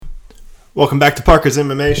Welcome back to Parker's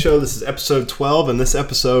MMA Show. This is episode 12. In this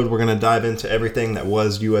episode, we're going to dive into everything that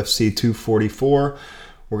was UFC 244.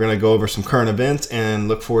 We're going to go over some current events and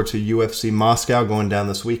look forward to UFC Moscow going down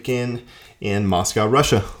this weekend in Moscow,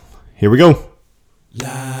 Russia. Here we go.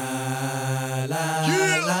 La,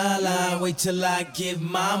 la, la, la, wait till I get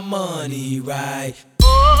my money right.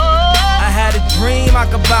 I had a dream I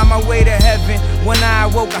could buy my way to heaven. When I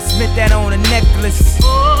awoke, I spent that on a necklace.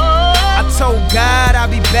 I told God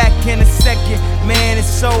I'll be back in a second. Man, it's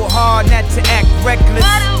so hard not to act reckless.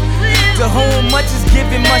 To whom much is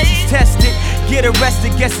given, much is tested. Get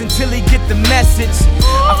arrested, guess until he get the message.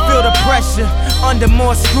 I feel the pressure under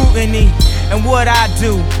more scrutiny. And what I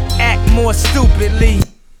do, act more stupidly.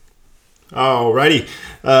 Alrighty,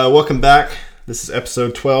 welcome back. This is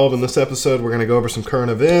episode 12. In this episode, we're going to go over some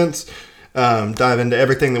current events, dive into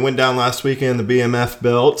everything that went down last weekend, the BMF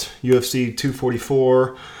belt, UFC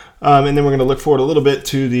 244, and then we're going to look forward a little bit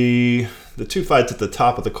to the two fights at the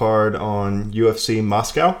top of the card on UFC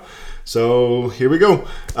Moscow. So here we go.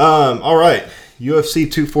 All right, UFC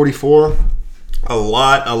 244, a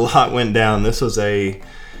lot went down. This was a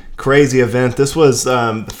crazy event. This was the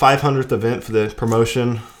 500th event for the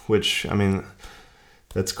promotion, which, I mean,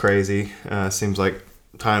 that's crazy. Seems like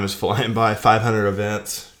time is flying by. 500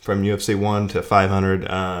 events from UFC 1 to 500.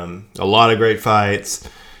 A lot of great fights.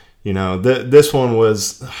 You know, this one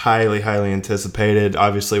was highly anticipated.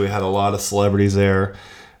 Obviously, we had a lot of celebrities there.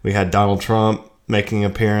 We had Donald Trump making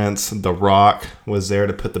an appearance. The Rock was there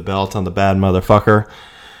to put the belt on the bad motherfucker.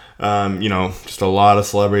 You know, just a lot of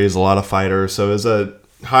celebrities, a lot of fighters. So it was a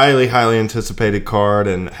highly anticipated card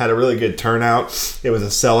and had a really good turnout. It was a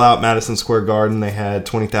sellout Madison Square Garden. They had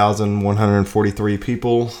 20,143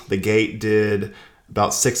 people. The gate did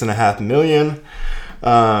about 6.5 million.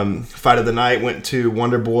 Fight of the night went to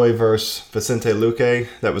Wonder Boy versus Vicente Luque.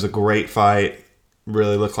 That was a great fight.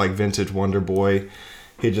 Really looked like vintage Wonder Boy.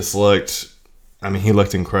 He just looked, he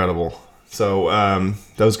looked incredible. So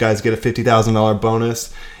those guys get a $50,000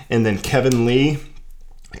 bonus. And then Kevin Lee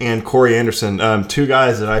and Corey Anderson, two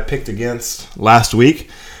guys that I picked against last week.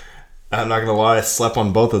 I'm not going to lie, I slept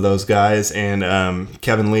on both of those guys. And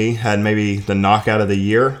Kevin Lee had maybe the knockout of the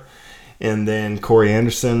year. And then Corey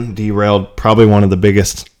Anderson derailed probably one of the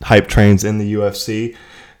biggest hype trains in the UFC.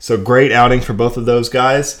 So great outing for both of those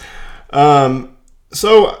guys. So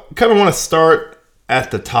kind of want to start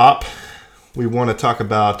at the top. We want to talk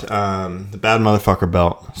about the bad motherfucker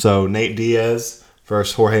belt. So Nate Diaz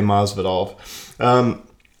versus Jorge Masvidal.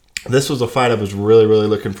 This was a fight I was really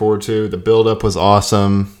looking forward to. The build-up was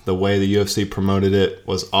awesome. The way the UFC promoted it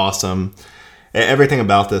was awesome. Everything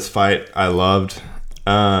about this fight I loved.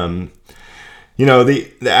 You know,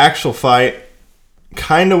 the actual fight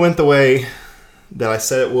kind of went the way that I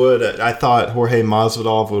said it would. I thought Jorge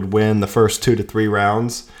Masvidal would win the first 2 to 3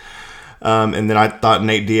 rounds. And then I thought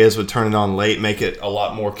Nate Diaz would turn it on late, make it a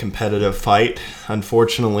lot more competitive fight.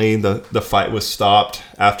 Unfortunately, the fight was stopped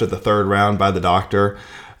after the third round by the doctor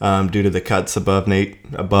due to the cuts above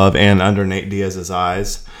and under Nate Diaz's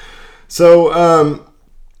eyes. So,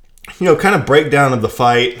 you know, kind of breakdown of the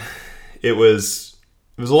fight. It was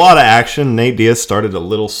a lot of action. Nate Diaz started a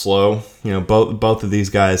little slow. You know, both of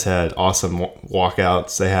these guys had awesome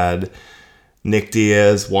walkouts. They had Nick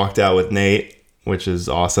Diaz walked out with Nate, which is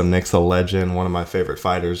awesome. Nick's a legend, one of my favorite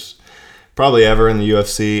fighters probably ever in the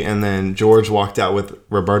UFC. And then George walked out with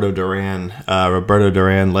Roberto Duran. Roberto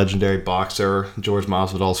Duran, legendary boxer, George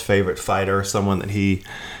Masvidal's favorite fighter, someone that he,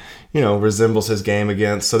 you know, resembles his game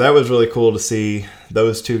against. So that was really cool to see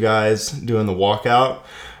those two guys doing the walkout.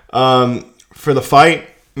 For the fight,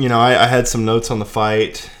 you know, I had some notes on the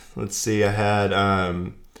fight. Let's see, I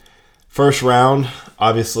had first round,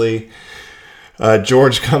 obviously,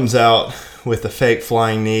 George comes out with the fake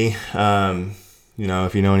flying knee. You know,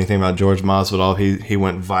 if you know anything about George Masvidal, he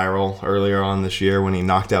went viral earlier on this year when he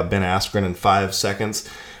knocked out Ben Askren in 5 seconds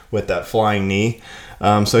with that flying knee.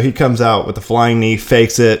 So he comes out with the flying knee,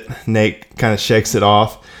 fakes it. Nate kind of shakes it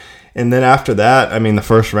off. And then after that, I mean, the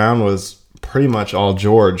first round was pretty much all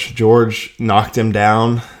George. George knocked him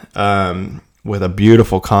down with a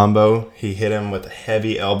beautiful combo. He hit him with a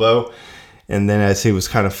heavy elbow. And then as he was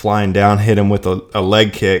kind of flying down, hit him with a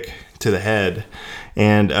leg kick to the head.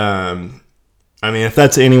 And, I mean, if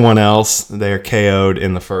that's anyone else, they're KO'd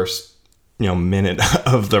in the first, you know, minute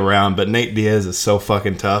of the round. But Nate Diaz is so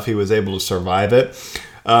fucking tough. He was able to survive it.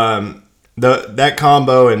 That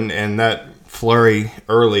combo and that flurry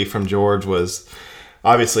early from George was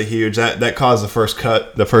obviously huge. That caused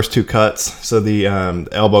the first 2 cuts. So the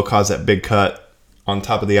elbow caused that big cut on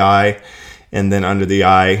top of the eye and then under the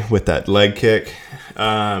eye with that leg kick.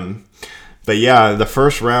 But yeah, the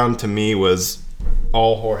first round to me was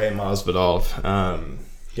all Jorge Masvidal.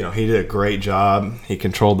 He did a great job. He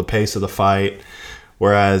controlled the pace of the fight.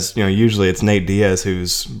 Whereas, usually it's Nate Diaz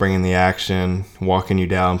who's bringing the action, walking you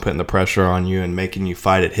down, putting the pressure on you, and making you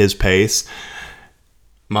fight at his pace.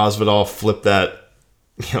 Masvidal flipped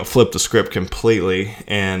the script completely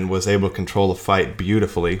and was able to control the fight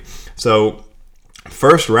beautifully. So,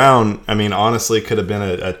 first round, honestly, could have been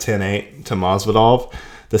a 10-8 to Masvidal.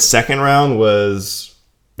 The second round was,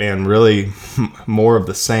 really more of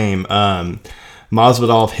the same.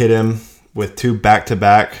 Masvidal hit him with 2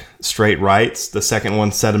 back-to-back straight rights. The second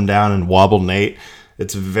one set him down and wobbled Nate.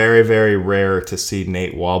 It's very, very rare to see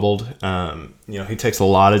Nate wobbled. He takes a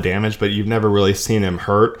lot of damage, but you've never really seen him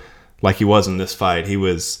hurt like he was in this fight. He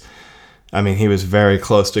was very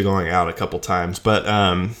close to going out a couple times. But,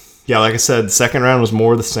 like I said, the second round was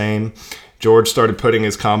more the same. George started putting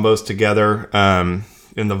his combos together, and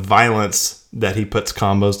the violence that he puts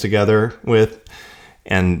combos together with,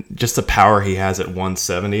 and just the power he has at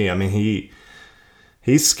 170.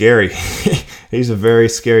 He's scary. He's a very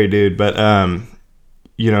scary dude. But,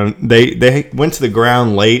 they went to the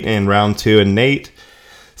ground late in round 2, and Nate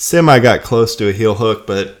semi got close to a heel hook,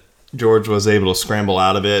 but George was able to scramble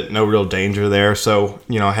out of it. No real danger there. So,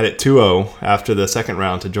 I had it 2-0 after the second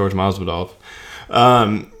round to George Masvidal.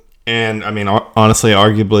 Honestly,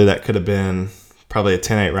 arguably that could have been probably a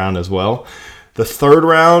 10-8 round as well. The third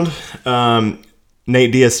round,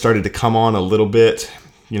 Nate Diaz started to come on a little bit.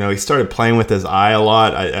 He started playing with his eye a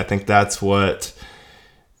lot. I think that's what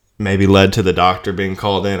maybe led to the doctor being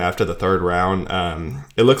called in after the third round.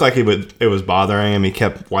 It looked like it was bothering him. He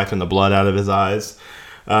kept wiping the blood out of his eyes.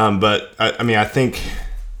 But I think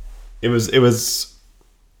it was a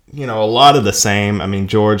lot of the same.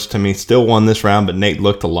 George to me still won this round, but Nate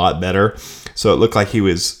looked a lot better. So it looked like he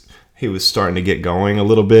was starting to get going a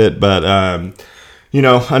little bit. But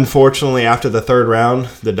unfortunately, after the third round,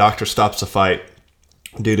 the doctor stops the fight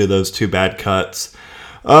due to those 2 bad cuts.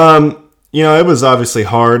 It was obviously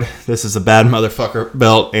hard. This is a bad motherfucker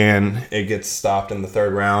belt, and it gets stopped in the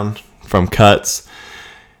third round from cuts.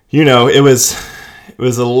 It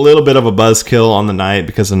was a little bit of a buzzkill on the night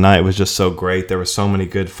because the night was just so great. There were so many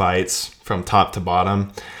good fights from top to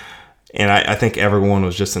bottom. And I think everyone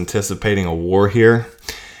was just anticipating a war here.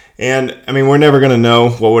 And, we're never going to know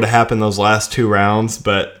what would have happened those last 2 rounds,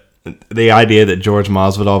 but the idea that George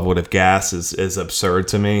Masvidal would have gassed is absurd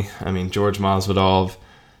to me. George Masvidal,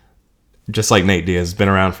 just like Nate Diaz, has been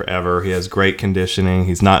around forever. He has great conditioning.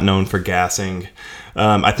 He's not known for gassing.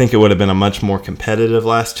 I think it would have been a much more competitive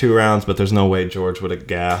last 2 rounds, but there's no way George would have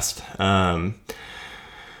gassed.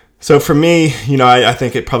 So for me, I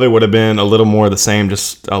think it probably would have been a little more the same,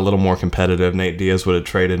 just a little more competitive. Nate Diaz would have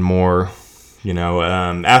traded more.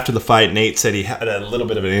 After the fight, Nate said he had a little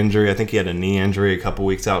bit of an injury. I think he had a knee injury a couple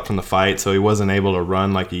weeks out from the fight, so he wasn't able to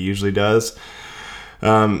run like he usually does.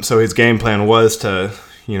 So his game plan was to,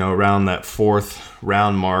 around that 4th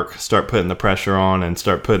round mark, start putting the pressure on and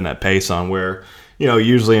start putting that pace on where,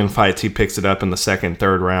 usually in fights he picks it up in the second,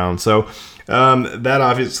 third round. So that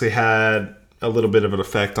obviously had a little bit of an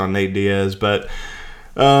effect on Nate Diaz, but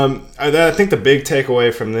I think the big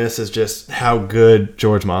takeaway from this is just how good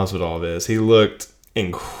George Masvidal is. He looked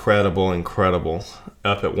incredible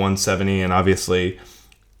up at 170, and obviously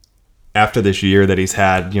after this year that he's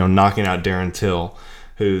had, knocking out Darren Till,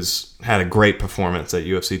 who's had a great performance at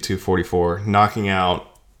UFC 244, knocking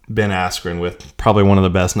out Ben Askren with probably one of the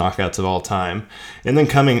best knockouts of all time, and then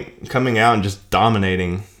coming out and just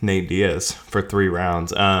dominating Nate Diaz for 3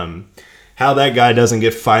 rounds. How that guy doesn't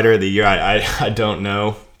get Fighter of the Year, I don't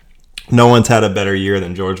know. No one's had a better year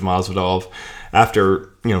than George Masvidal. After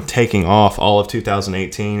taking off all of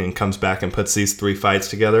 2018 and comes back and puts these 3 fights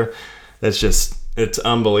together, it's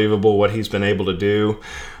unbelievable what he's been able to do.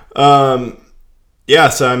 So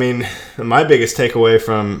my biggest takeaway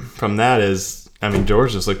from that is,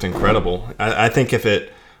 George just looked incredible. I think if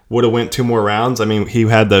it would have went 2 more rounds,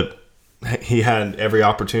 he had every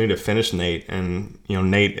opportunity to finish Nate, and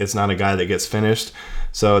Nate is not a guy that gets finished,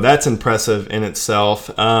 so that's impressive in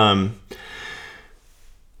itself. So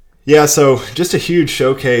just a huge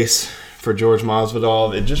showcase for George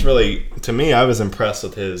Masvidal. It just really, to me, I was impressed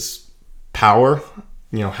with his power.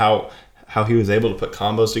 How he was able to put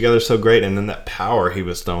combos together so great, and then that power he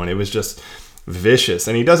was throwing, it was just vicious.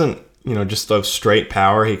 And he doesn't just throw straight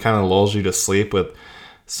power. He kind of lulls you to sleep with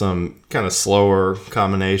some kind of slower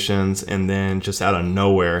combinations, and then just out of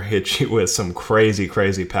nowhere hit you with some crazy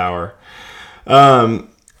power.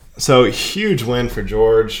 So huge win for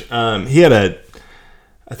George. He had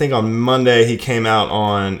I think on Monday he came out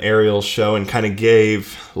on Ariel's show and kind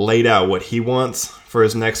of laid out what he wants for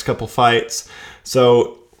his next couple fights.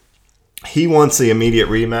 So he wants the immediate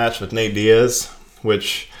rematch with Nate Diaz,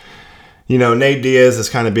 which, Nate Diaz is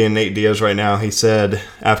kind of being Nate Diaz right now. He said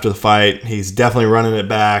after the fight, he's definitely running it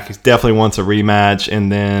back. He definitely wants a rematch.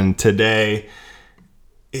 And then today,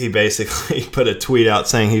 he basically put a tweet out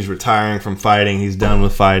saying he's retiring from fighting. He's done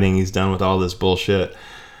with fighting. He's done with all this bullshit.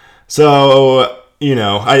 So,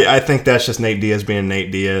 I think that's just Nate Diaz being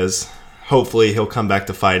Nate Diaz. Hopefully he'll come back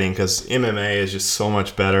to fighting because MMA is just so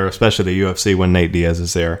much better, especially the UFC when Nate Diaz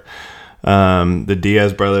is there. The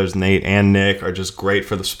Diaz brothers, Nate and Nick, are just great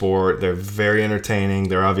for the sport. They're very entertaining.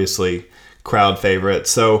 They're obviously crowd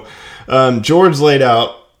favorites. So George laid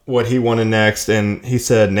out what he wanted next, and he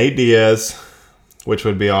said Nate Diaz, which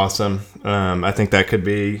would be awesome. I think that could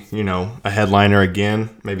be, a headliner again,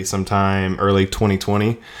 maybe sometime early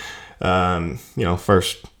 2020.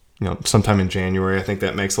 Sometime in January. I think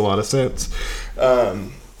that makes a lot of sense.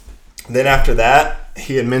 Then after that,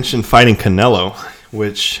 he had mentioned fighting Canelo,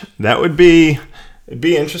 which that would be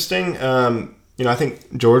interesting. I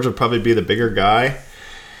think George would probably be the bigger guy.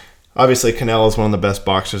 Obviously, Canelo is one of the best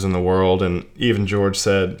boxers in the world, and even George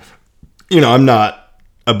said, I'm not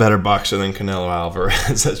a better boxer than Canelo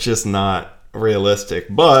Alvarez. That's just not realistic.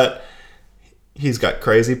 But he's got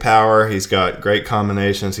crazy power. He's got great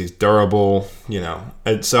combinations. He's durable,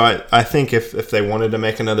 And so I think if they wanted to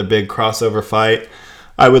make another big crossover fight,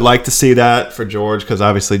 I would like to see that for George because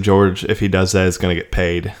obviously George, if he does that, is going to get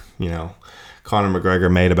paid. Conor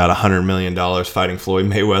McGregor made about $100 million fighting Floyd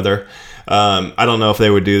Mayweather. I don't know if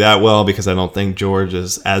they would do that well because I don't think George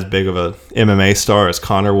is as big of a MMA star as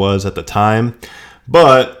Conor was at the time.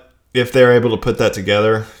 But if they're able to put that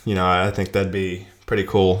together, I think that'd be pretty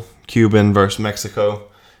cool. Cuban versus Mexico,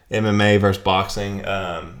 MMA versus boxing.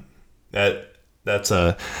 That's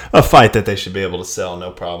a fight that they should be able to sell,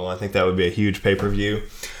 no problem. I think that would be a huge pay-per-view,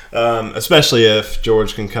 especially if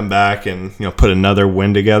George can come back and put another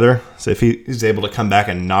win together. So if he's able to come back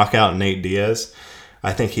and knock out Nate Diaz,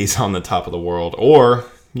 I think he's on the top of the world. Or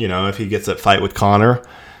if he gets that fight with Conor,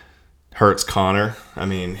 hurts Conor. I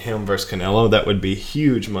mean, him versus Canelo, that would be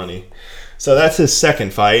huge money. So that's his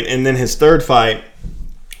second fight, and then his third fight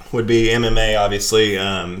would be MMA, obviously.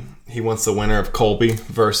 He wants the winner of Colby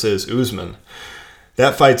versus Usman.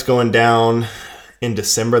 That fight's going down in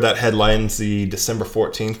December. That headlines the December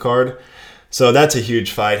 14th card. So that's a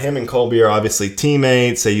huge fight. Him and Colby are obviously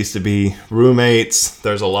teammates. They used to be roommates.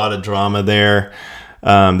 There's a lot of drama there.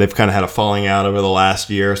 They've kind of had a falling out over the last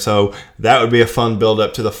year. So that would be a fun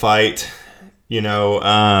build-up to the fight.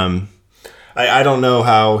 I don't know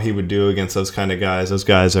how he would do against those kind of guys. Those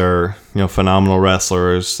guys are, phenomenal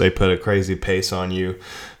wrestlers. They put a crazy pace on you.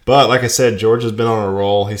 But like I said, George has been on a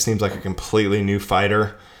roll. He seems like a completely new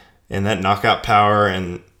fighter. And that knockout power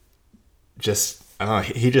and just, I don't know,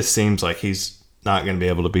 he just seems like he's not going to be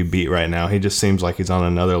able to be beat right now. He just seems like he's on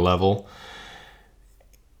another level.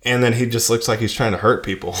 And then he just looks like he's trying to hurt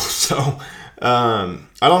people. So, I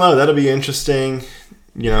don't know. That'll be interesting,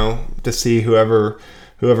 to see whoever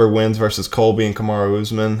wins versus Colby and Kamaru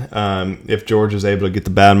Usman. If George is able to get the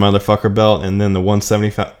bad motherfucker belt and then the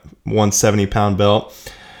 170-pound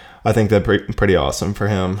belt, I think that's pretty awesome for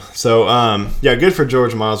him. So, good for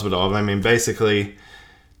George Masvidal. I mean, basically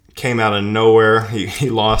came out of nowhere.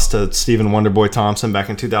 He lost to Stephen Wonderboy Thompson back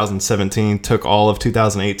in 2017, took all of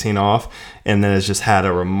 2018 off, and then has just had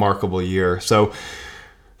a remarkable year. So,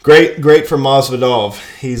 great for Masvidal.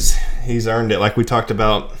 He's earned it. Like we talked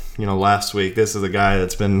about, last week, this is a guy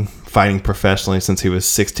that's been fighting professionally since he was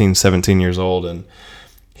 16, 17 years old, and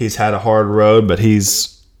he's had a hard road, but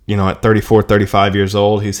he's, at 34, 35 years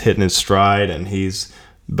old, he's hitting his stride, and he's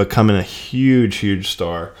becoming a huge, huge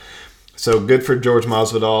star. So good for George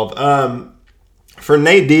Masvidal. For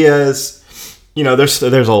Nate Diaz,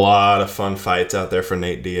 there's a lot of fun fights out there for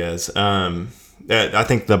Nate Diaz. I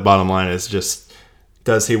think the bottom line is just,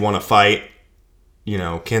 does he want to fight?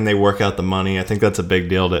 Can they work out the money? I think that's a big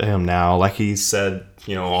deal to him now. Like he said,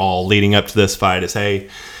 all leading up to this fight is, hey,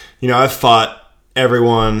 I've fought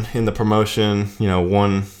everyone in the promotion,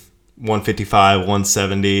 155,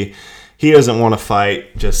 170. He doesn't want to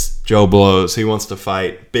fight just Joe Blows. He wants to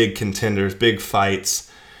fight big contenders, big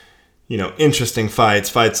fights, interesting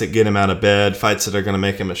fights that get him out of bed, fights that are going to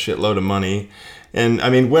make him a shitload of money. And,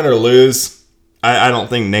 I mean, win or lose, I don't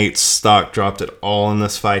think Nate's stock dropped at all in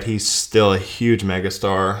this fight. He's still a huge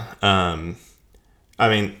megastar.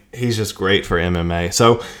 He's just great for MMA.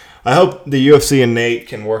 So I hope the UFC and Nate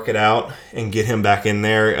can work it out and get him back in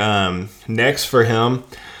there. Next for him,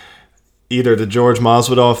 either the George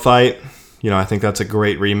Masvidal fight, I think that's a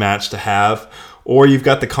great rematch to have, or you've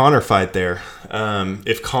got the Conor fight there.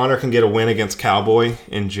 If Conor can get a win against Cowboy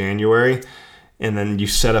in January, and then you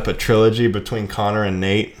set up a trilogy between Conor and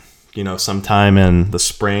Nate, sometime in the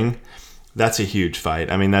spring. That's a huge fight.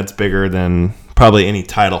 I mean, that's bigger than probably any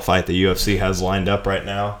title fight the UFC has lined up right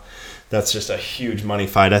now. That's just a huge money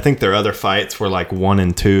fight. I think their other fights were like 1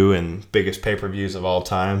 and 2 and biggest pay-per-views of all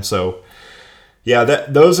time. So, yeah,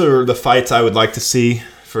 those are the fights I would like to see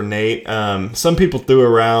for Nate. Some people threw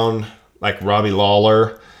around like Robbie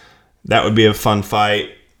Lawler. That would be a fun fight,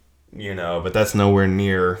 but that's nowhere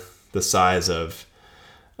near the size of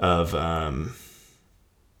Conor.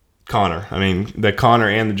 I mean, the Conor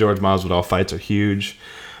and the George Masvidal fights are huge.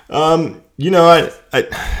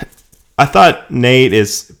 I thought Nate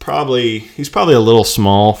he's probably a little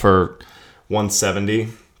small for 170.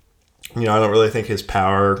 I don't really think his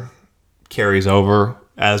power carries over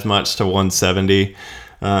as much to 170.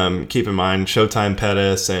 Keep in mind, Showtime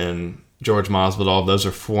Pettis and George Masvidal, those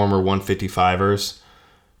are former 155ers.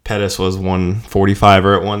 Pettis was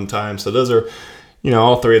 145er at one time. So those are,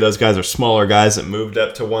 all three of those guys are smaller guys that moved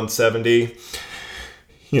up to 170.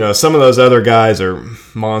 Some of those other guys are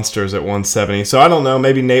monsters at 170. So I don't know.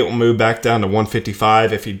 Maybe Nate will move back down to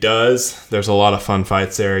 155. If he does, there's a lot of fun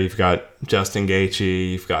fights there. You've got Justin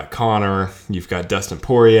Gaethje. You've got Conor. You've got Dustin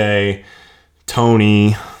Poirier.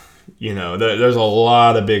 Tony. There's a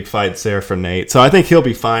lot of big fights there for Nate. So I think he'll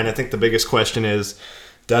be fine. I think the biggest question is,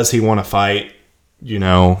 does he want to fight?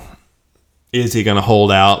 Is he going to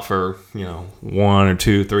hold out for, 1 or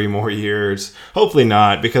 2, 3 more years? Hopefully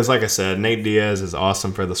not, because like I said, Nate Diaz is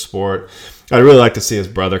awesome for the sport. I'd really like to see his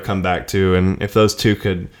brother come back too, and if those two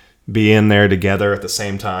could be in there together at the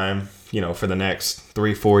same time, for the next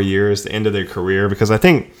 3-4 years, the end of their career, because I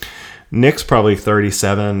think Nick's probably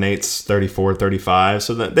 37, Nate's 34, 35,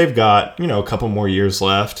 so that they've got, a couple more years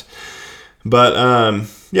left. But,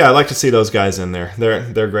 yeah, I'd like to see those guys in there.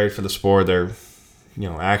 They're great for the sport. They're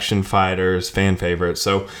action fighters, fan favorites.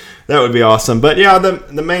 So that would be awesome. But yeah,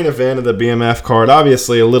 the main event of the BMF card,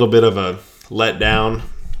 obviously a little bit of a letdown.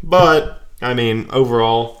 But, I mean,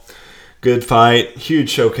 overall, good fight. Huge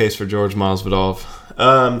showcase for George Masvidal.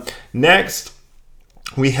 Next,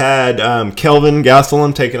 we had Kelvin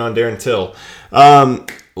Gastelum taking on Darren Till.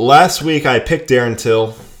 Last week, I picked Darren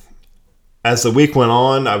Till. As the week went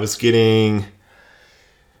on, I was getting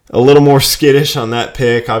a little more skittish on that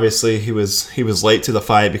pick. Obviously, he was late to the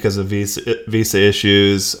fight because of visa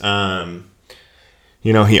issues.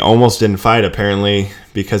 He almost didn't fight apparently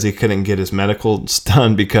because he couldn't get his medicals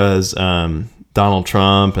done because Donald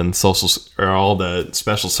Trump and all the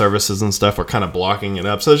special services and stuff were kind of blocking it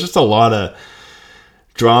up. So there's just a lot of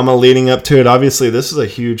drama leading up to it. Obviously, this is a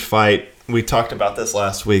huge fight. We talked about this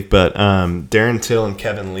last week, but Darren Till and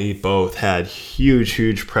Kevin Lee both had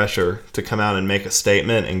huge pressure to come out and make a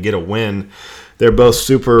statement and get a win. They're both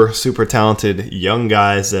super talented young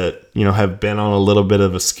guys that, have been on a little bit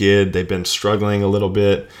of a skid. They've been struggling a little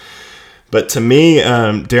bit. But to me,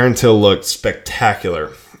 Darren Till looked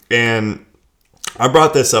spectacular. And I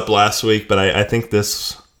brought this up last week, but I think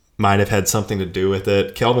this might have had something to do with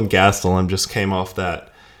it. Kelvin Gastelum just came off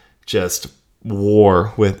that just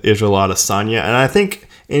war with Israel Adesanya, and I think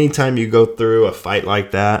anytime you go through a fight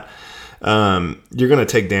like that, you're going to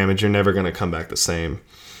take damage. You're never going to come back the same.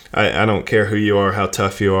 I don't care who you are, how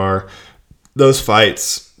tough you are. Those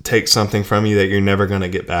fights take something from you that you're never going to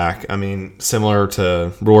get back. I mean, similar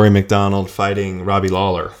to Rory McDonald fighting Robbie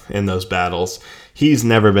Lawler in those battles. He's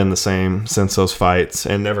never been the same since those fights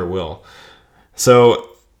and never will. So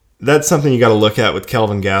that's something you got to look at with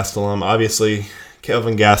Kelvin Gastelum. Obviously,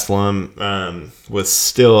 Kelvin Gastelum was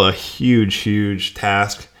still a huge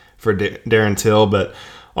task for Darren Till, but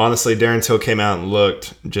honestly, Darren Till came out and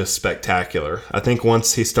looked just spectacular. I think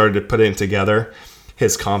once he started to put it together,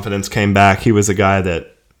 his confidence came back. He was a guy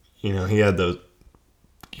that, he had those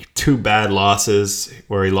 2 bad losses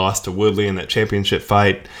where he lost to Woodley in that championship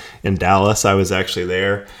fight in Dallas. I was actually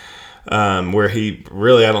there. Where he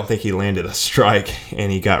really, I don't think he landed a strike,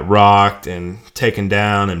 and he got rocked and taken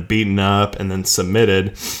down and beaten up and then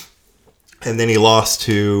submitted. And then he lost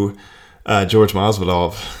to George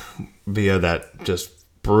Masvidal via that just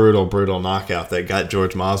brutal knockout that got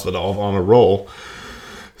George Masvidal on a roll.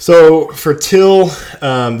 So for Till,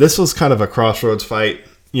 this was kind of a crossroads fight.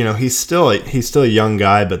 He's still a young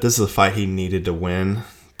guy, but this is a fight he needed to win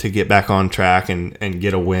to get back on track and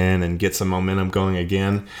get a win and get some momentum going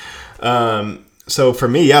again. So for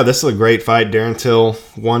me, yeah, this is a great fight. Darren Till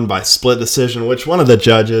won by split decision, which one of the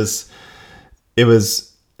judges,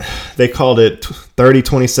 they called it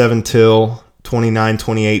 30-27 Till,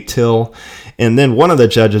 29-28 Till, and then one of the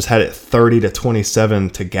judges had it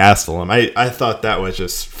 30-27 to Gastelum. I thought that was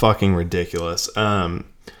just fucking ridiculous.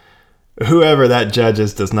 Whoever that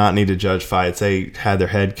judges does not need to judge fights. They had their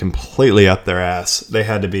head completely up their ass. They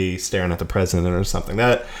had to be staring at the president or something.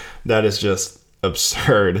 That That is just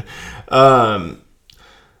absurd.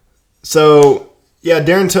 So, yeah,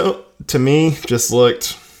 Darren Till, to me, just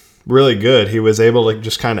looked really good. He was able to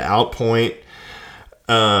just kind of outpoint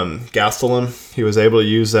Gastelum. He was able to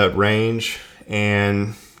use that range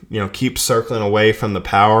and, keep circling away from the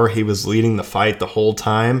power. He was leading the fight the whole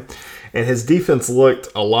time. And his defense looked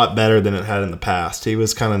a lot better than it had in the past. He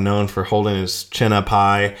was kind of known for holding his chin up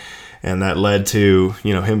high, and that led to,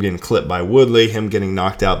 him getting clipped by Woodley, him getting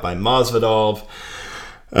knocked out by Masvidal.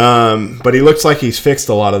 But he looks like he's fixed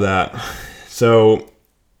a lot of that. So,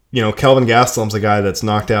 Kelvin Gastelum's a guy that's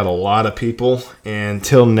knocked out a lot of people, and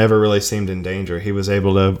Till never really seemed in danger. He was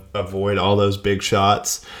able to avoid all those big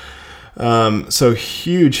shots. So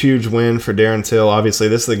huge win for Darren Till. Obviously,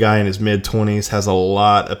 this is the guy in his mid-20s, has a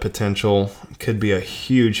lot of potential, could be a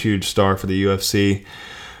huge star for the UFC.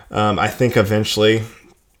 I think eventually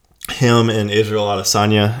him and Israel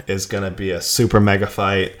Adesanya is going to be a super mega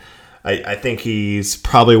fight. I think he's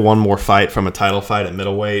probably one more fight from a title fight at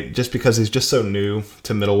middleweight, just because he's just so new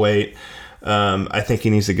to middleweight. I think he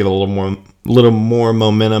needs to get a little more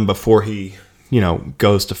momentum before he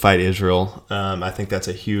goes to fight Israel. I think that's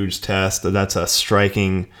a huge test. That's a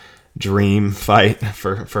striking dream fight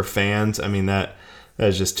for fans. I mean, that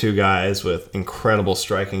is just two guys with incredible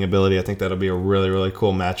striking ability. I think that'll be a really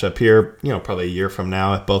cool matchup here, probably a year from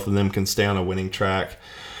now, if both of them can stay on a winning track.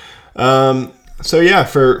 So yeah,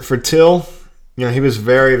 for Till, he was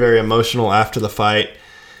very emotional after the fight.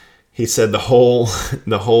 He said the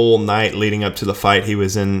whole night leading up to the fight, he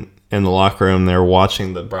was in the locker room there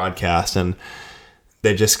watching the broadcast, and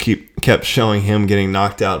they just kept showing him getting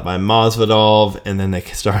knocked out by Masvidal, and then they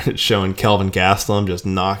started showing Kelvin Gastelum just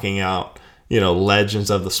knocking out, legends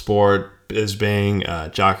of the sport, Bisping,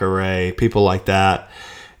 Jacare, people like that.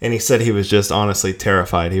 And he said he was just honestly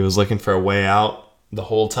terrified. He was looking for a way out the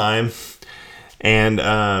whole time. And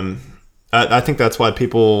I think that's why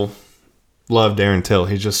people love Darren Till.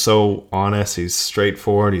 He's just so honest. He's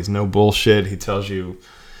straightforward. He's no bullshit. He tells you,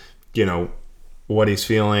 what he's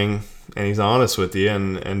feeling, and he's honest with you,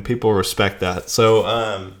 and people respect that. So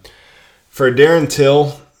for Darren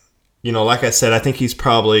Till, like I said, I think he's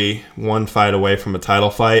probably one fight away from a title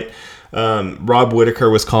fight. Rob Whittaker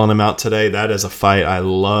was calling him out today. That is a fight I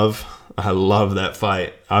love. I love that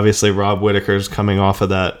fight. Obviously, Rob Whittaker's coming off of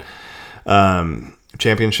that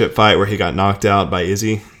championship fight where he got knocked out by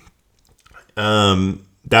Izzy.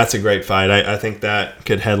 That's a great fight. I think that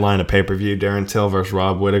could headline a pay-per-view. Darren Till versus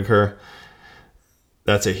Rob Whittaker.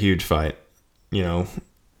 That's a huge fight.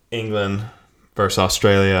 England versus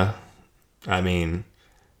Australia. I mean,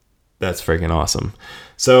 that's freaking awesome.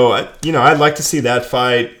 So, I'd like to see that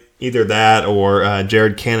fight. Either that or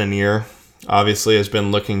Jared Cannonier obviously has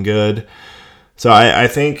been looking good. So I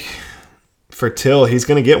think for Till, he's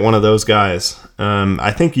going to get one of those guys.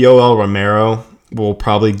 I think Yoel Romero will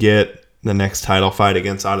probably get the next title fight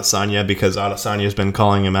against Adesanya because Adesanya has been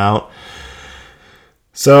calling him out.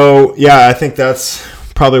 So, yeah, I think that's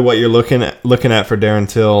probably what you're looking at for Darren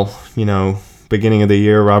Till. Beginning of the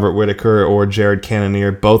year, Robert Whittaker or Jared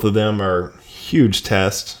Cannonier. Both of them are huge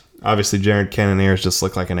tests. Obviously, Jared Cannonier has just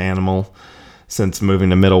looked like an animal since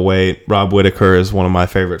moving to middleweight. Rob Whittaker is one of my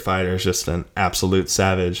favorite fighters, just an absolute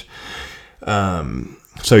savage.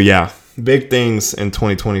 So, yeah, big things in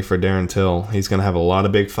 2020 for Darren Till. He's going to have a lot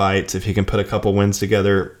of big fights. If he can put a couple wins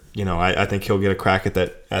together, I think he'll get a crack at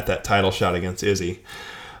that title shot against Izzy.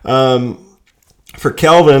 For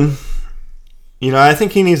Kelvin, I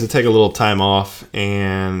think he needs to take a little time off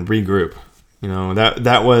and regroup.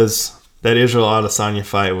 That Israel Adesanya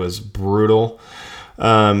fight was brutal.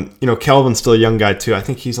 Kelvin's still a young guy too. I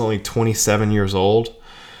think he's only 27 years old.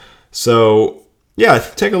 So, yeah,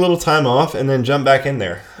 take a little time off and then jump back in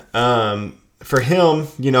there. For him,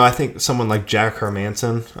 I think someone like Jack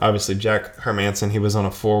Hermanson. Obviously, Jack Hermanson, he was on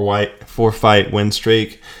a four-fight win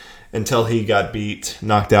streak until he got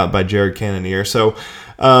knocked out by Jared Cannonier. So,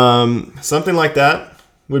 something like that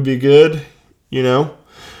would be good,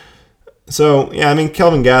 So, yeah, I mean,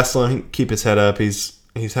 Kelvin Gastelum, keep his head up. He's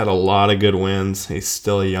had a lot of good wins. He's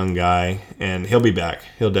still a young guy, and he'll be back.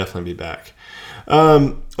 He'll definitely be back.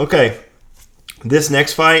 Okay, this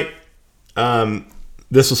next fight,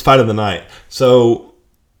 this was fight of the night. So,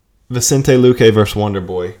 Vicente Luque versus Wonder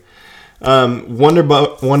Boy. Wonder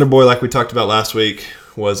Boy, like we talked about last week,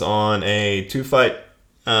 was on a 2-fight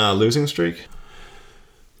losing streak,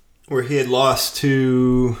 where he had lost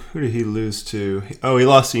to... Who did he lose to? Oh, he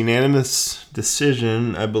lost a unanimous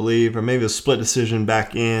decision, I believe, or maybe a split decision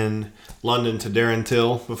back in London to Darren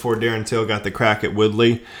Till before Darren Till got the crack at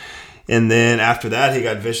Woodley. And then after that, he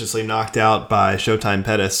got viciously knocked out by Showtime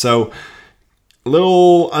Pettis. So,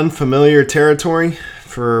 little unfamiliar territory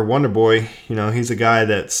for Wonderboy. You know, he's a guy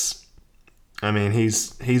that's, I mean,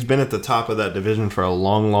 he's been at the top of that division for a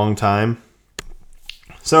long, long time.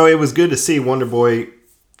 So it was good to see Wonderboy,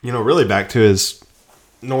 you know, really back to his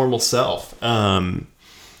normal self.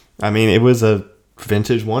 I mean, it was a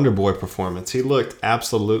vintage Wonderboy performance. He looked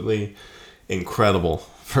absolutely incredible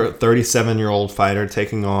for a 37-year-old fighter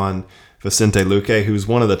taking on Vicente Luque, who's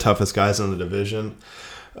one of the toughest guys in the division.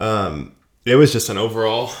 It was just an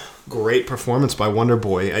overall great performance by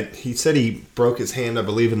Wonderboy. He said he broke his hand, I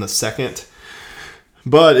believe, in the second,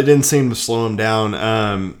 but it didn't seem to slow him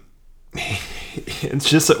down. It's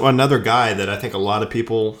just another guy that I think a lot of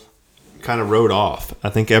people kind of wrote off. I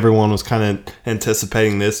think everyone was kind of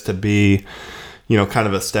anticipating this to be, you know, kind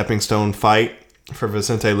of a stepping stone fight for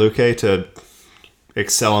Vicente Luque to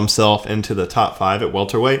excel himself into the top 5 at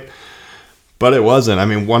welterweight. But it wasn't. I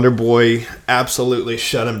mean, Wonderboy absolutely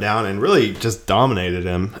shut him down and really just dominated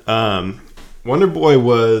him. Wonderboy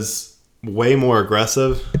was way more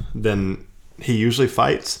aggressive than he usually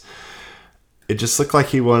fights. It just looked like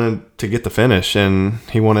he wanted to get the finish, and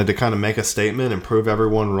he wanted to kind of make a statement and prove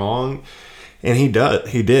everyone wrong. And he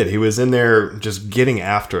did. He was in there just getting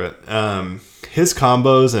after it. His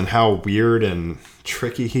combos and how weird and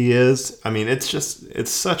tricky he is. I mean,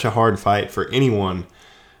 it's such a hard fight for anyone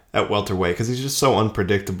at welterweight because he's just so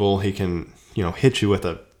unpredictable. He can, you know, hit you with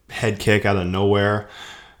a head kick out of nowhere.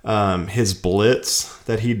 His blitz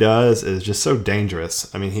that he does is just so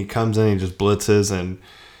dangerous. I mean, he comes in, he just blitzes, and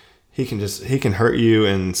he can hurt you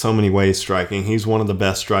in so many ways striking. He's one of the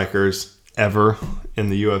best strikers ever in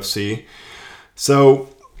the UFC. So,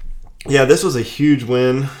 yeah, this was a huge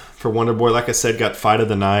win for Wonderboy. Like I said, got fight of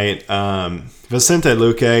the night. Vicente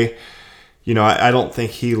Luque, you know, I don't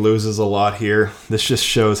think he loses a lot here. This just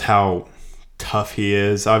shows how tough he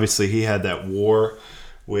is. Obviously, he had that war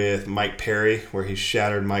with Mike Perry where he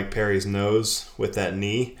shattered Mike Perry's nose with that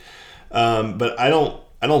knee. But I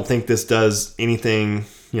don't think this does anything.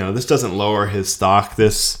 You know, this doesn't lower his stock.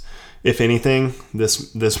 This, if anything,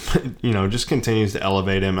 this you know, just continues to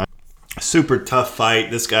elevate him. Super tough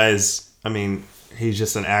fight. This guy's, I mean, he's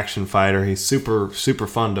just an action fighter. He's super, super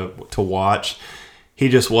fun to watch. He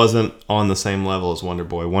just wasn't on the same level as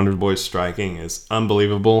Wonderboy. Wonderboy's striking is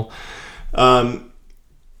unbelievable.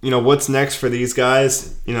 You know, what's next for these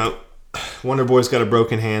guys? You know, Wonderboy's got a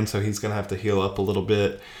broken hand, so he's going to have to heal up a little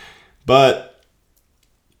bit. But,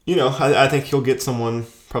 you know, I think he'll get someone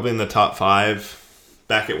probably in the top 5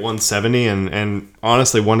 back at 170. And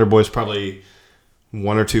honestly, Wonderboy's probably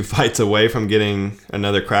 1 or 2 fights away from getting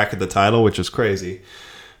another crack at the title, which is crazy.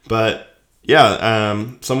 But, yeah,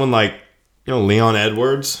 someone like, you know, Leon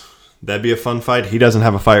Edwards, that'd be a fun fight. He doesn't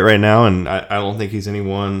have a fight right now, and I don't think he's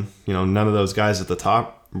anyone, you know, none of those guys at the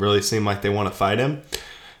top really seem like they want to fight him.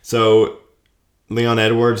 So Leon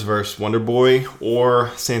Edwards versus Wonderboy or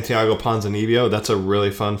Santiago Ponzinibbio, that's a really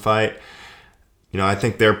fun fight. You know, I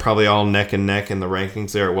think they're probably all neck and neck in the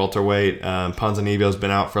rankings there at welterweight. Ponzinibbio's been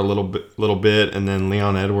out for a little bit, and then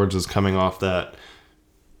Leon Edwards is coming off that,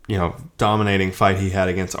 you know, dominating fight he had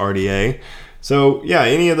against RDA. So, yeah,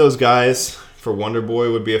 any of those guys for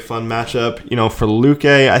Wonderboy would be a fun matchup. You know, for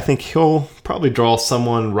Luque, I think he'll probably draw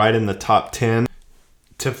someone right in the top 10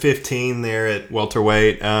 to 15 there at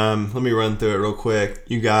welterweight. Let me run through it real quick.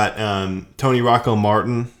 You got Tony Rocco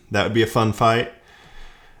Martin. That would be a fun fight.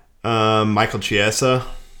 Michael Chiesa.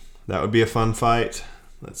 That would be a fun fight.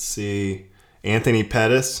 Let's see. Anthony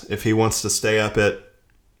Pettis, if he wants to stay up at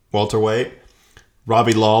welterweight.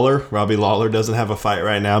 Robbie Lawler. Robbie Lawler doesn't have a fight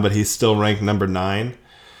right now, but he's still ranked number 9.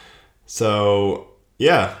 So,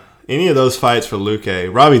 yeah, any of those fights for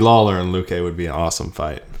Luque, Robbie Lawler and Luque would be an awesome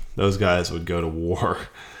fight. Those guys would go to war.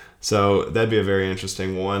 So that'd be a very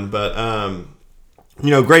interesting one. But,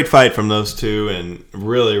 you know, great fight from those two and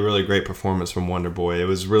really, really great performance from Wonderboy. It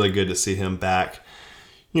was really good to see him back,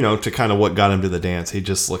 you know, to kind of what got him to the dance. He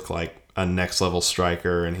just looked like a next-level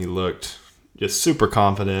striker, and he looked just super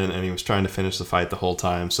confident, and he was trying to finish the fight the whole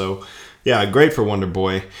time. So, yeah, great for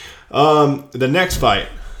Wonderboy. The next fight,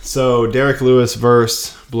 so Derek Lewis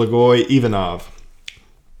versus Blagoy Ivanov.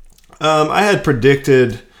 I had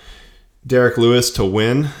predicted Derek Lewis to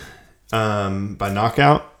win by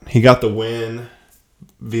knockout. He got the win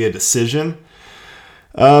via decision.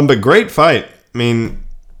 But great fight. I mean,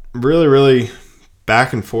 really, really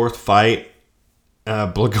back and forth fight.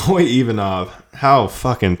 Blagoy Ivanov, how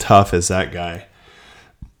fucking tough is that guy?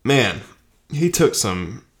 Man, he took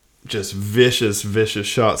some just vicious, vicious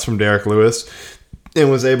shots from Derek Lewis and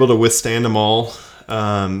was able to withstand them all.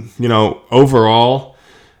 You know, overall,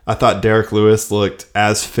 I thought Derek Lewis looked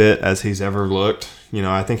as fit as he's ever looked. You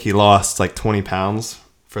know, I think he lost like 20 pounds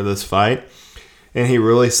for this fight. and he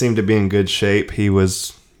really seemed to be in good shape. He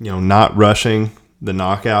was, not rushing the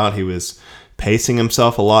knockout. He was pacing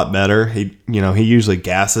himself a lot better. He usually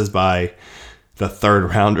gasses by the third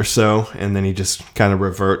round or so, and then he just kind of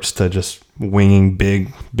reverts to just winging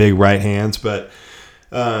big right hands. But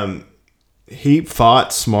he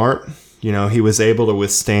fought smart. He was able to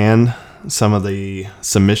withstand some of the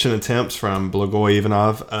submission attempts from Blagoy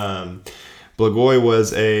Ivanov. Blagoy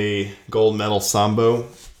was a gold medal Sambo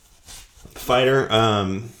fighter.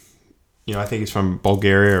 I think he's from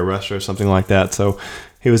Bulgaria or Russia or something like that. So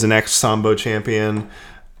he was an ex-Sambo champion.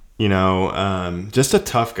 Just a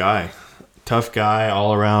tough guy. Tough guy,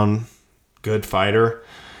 all around good fighter.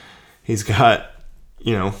 He's got,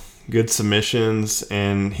 good submissions,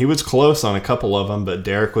 and he was close on a couple of them, but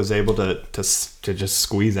Derek was able to just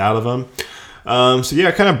squeeze out of him.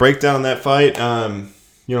 Kind of break down that fight.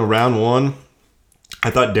 Round one, I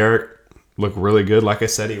thought Derek looked really good. Like I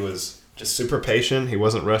said, he was just super patient. He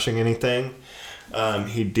wasn't rushing anything.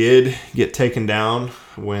 He did get taken down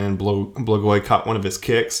when Blagoy caught one of his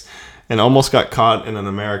kicks and almost got caught in an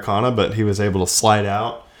Americana, but he was able to slide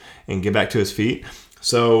out and get back to his feet.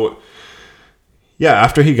 So, yeah,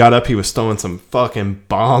 after he got up, he was throwing some fucking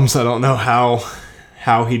bombs. I don't know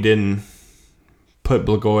how he didn't put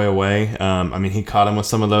Blagoy away. He caught him with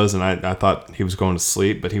some of those, and I thought he was going to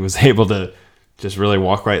sleep, but he was able to just really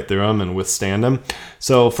walk right through him and withstand him.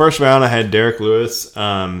 So first round, I had Derek Lewis.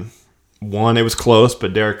 Won. It was close,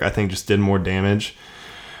 but Derek, I think, just did more damage.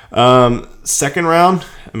 Second round,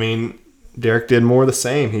 Derek did more of the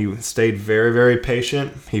same. He stayed very, very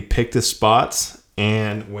patient. He picked his spots.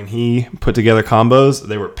 And when he put together combos,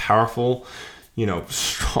 they were powerful,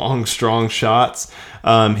 strong shots.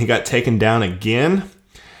 He got taken down again.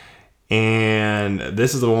 And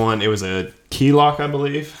this is the one, it was a key lock, I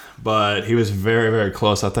believe. But he was very, very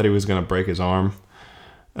close. I thought he was going to break his arm.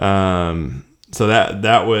 So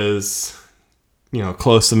that was,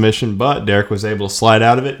 close submission. But Derek was able to slide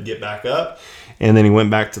out of it, get back up. And then he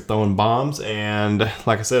went back to throwing bombs. And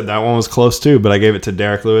like I said, that one was close too. But I gave it to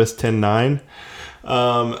Derek Lewis, 10-9.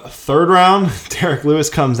 Third round, Derek Lewis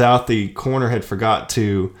comes out. The corner had forgot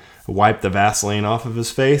to wipe the Vaseline off of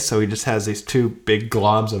his face, so he just has these two big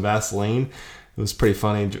globs of Vaseline. It was pretty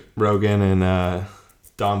funny. Rogan and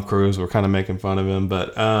Dom Cruz were kind of making fun of him,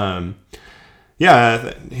 but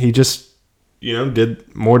he just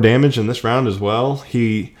did more damage in this round as well.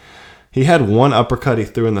 He had one uppercut he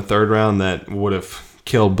threw in the third round that would have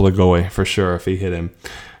killed Blagoy for sure if he hit him.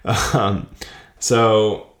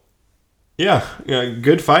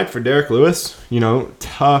 Good fight for Derek Lewis.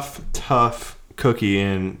 Tough cookie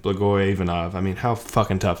in Blagoy Ivanov. How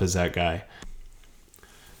fucking tough is that guy?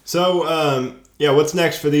 So, what's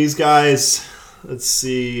next for these guys? Let's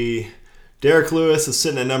see. Derek Lewis is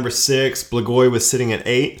sitting at number 6. Blagoy was sitting at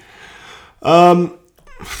 8.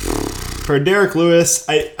 For Derek Lewis,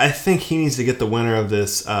 I think he needs to get the winner of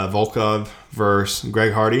this Volkov versus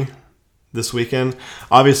Greg Hardy this weekend.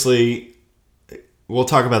 Obviously, we'll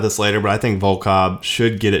talk about this later, but I think Volkov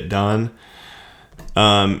should get it done.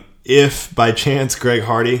 If by chance Greg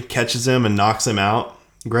Hardy catches him and knocks him out,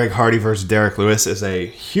 Greg Hardy versus Derek Lewis is a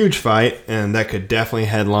huge fight, and that could definitely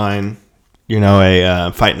headline,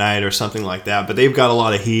 a fight night or something like that. But they've got a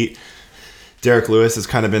lot of heat. Derek Lewis has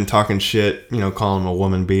kind of been talking shit, calling him a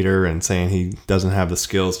woman beater and saying he doesn't have the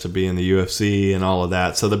skills to be in the UFC and all of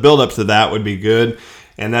that. So the build up to that would be good.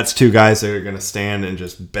 And that's two guys that are going to stand and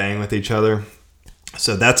just bang with each other.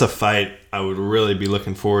 So that's a fight I would really be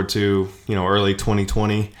looking forward to, early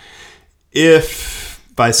 2020. If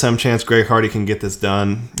by some chance Greg Hardy can get this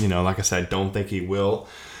done, like I said, I don't think he will.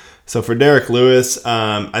 So for Derek Lewis,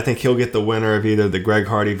 I think he'll get the winner of either the Greg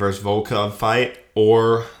Hardy versus Volkov fight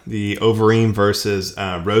or the Overeem versus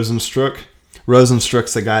Rosenstruck.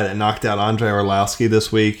 Rosenstruck's the guy that knocked out Andrei Arlovski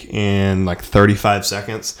this week in 35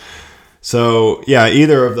 seconds. So,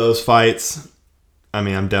 either of those fights,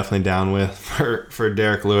 I'm definitely down with for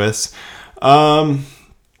Derek Lewis. For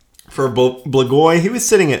Blagoy, he was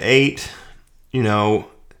sitting at 8.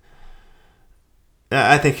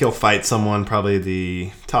 I think he'll fight someone probably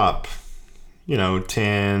the top,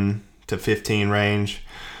 10 to 15 range.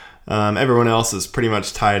 Everyone else is pretty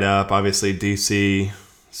much tied up. Obviously, DC,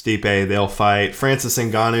 Stipe, they'll fight. Francis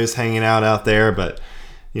Ngannou's hanging out there, but,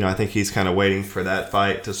 I think he's kind of waiting for that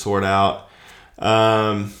fight to sort out.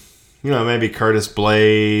 Maybe Curtis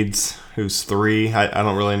Blades, who's 3. I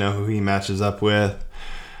don't really know who he matches up with.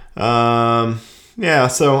 So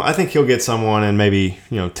I think he'll get someone in maybe,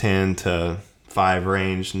 10 to 5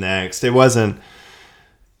 range next. It wasn't,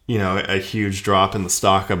 a huge drop in the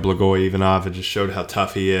stock of Blagoy Ivanov. It just showed how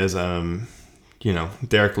tough he is.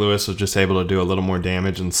 Derek Lewis was just able to do a little more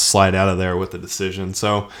damage and slide out of there with the decision.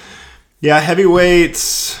 So, yeah,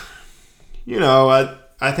 heavyweights,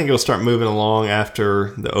 I think it'll start moving along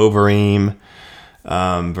after the Overeem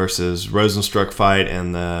versus Rosenstruck fight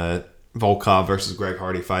and the Volkov versus Greg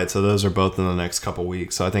Hardy fight. So those are both in the next couple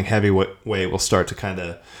weeks. So I think heavyweight will start to kind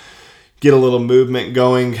of get a little movement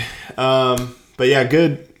going. But yeah,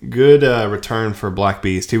 good return for Black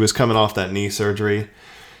Beast. He was coming off that knee surgery,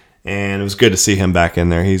 and it was good to see him back in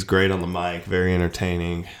there. He's great on the mic, very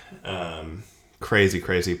entertaining,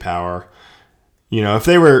 crazy power. If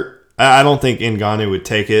they were, I don't think Ngannou would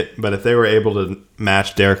take it, but if they were able to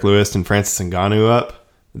match Derek Lewis and Francis Ngannou up,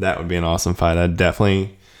 that would be an awesome fight. I'd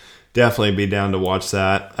definitely be down to watch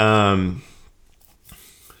that.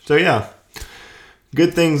 So yeah,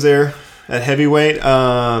 good things there at heavyweight.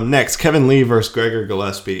 Next, Kevin Lee versus Gregor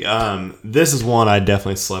Gillespie. This is one I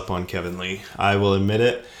definitely slept on Kevin Lee. I will admit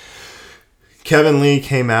it. Kevin Lee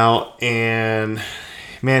came out and,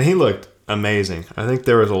 man, he looked amazing. I think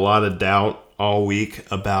there was a lot of doubt all week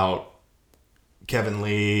about Kevin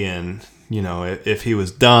Lee and, if he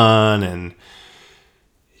was done. And,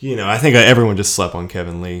 I think everyone just slept on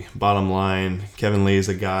Kevin Lee. Bottom line, Kevin Lee is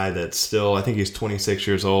a guy that's still, I think he's 26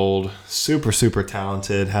 years old, super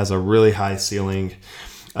talented, has a really high ceiling.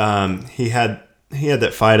 He had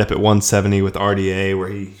that fight up at 170 with RDA where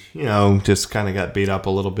he, just kind of got beat up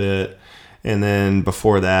a little bit. And then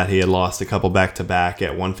before that, he had lost a couple back-to-back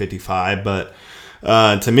at 155. But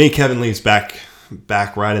to me, Kevin Lee's back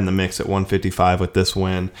right in the mix at 155 with this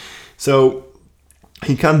win. So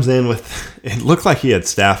he comes in with, it looked like he had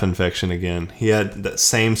staph infection again. He had that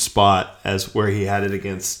same spot as where he had it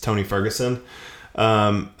against Tony Ferguson.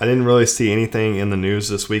 I didn't really see anything in the news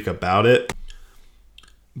this week about it,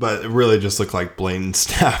 but it really just looked like blatant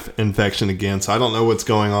staph infection again. So I don't know what's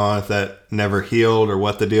going on, if that never healed or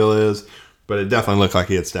what the deal is, but it definitely looked like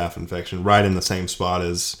he had staph infection right in the same spot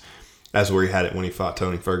as where he had it when he fought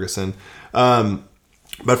Tony Ferguson.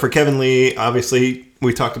 But for Kevin Lee, obviously,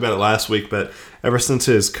 we talked about it last week, but ever since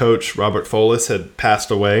his coach, Robert Folis, had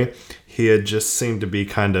passed away, he had just seemed to be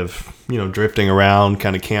kind of, drifting around,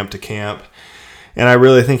 kind of camp to camp. And I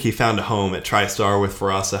really think he found a home at TriStar with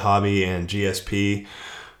Firas Zahabi and GSP.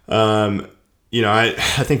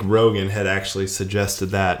 I think Rogan had actually suggested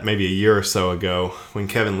that maybe a year or so ago when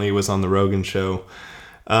Kevin Lee was on the Rogan show.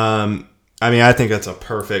 I think that's a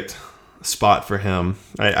perfect spot for him.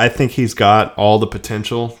 I think he's got all the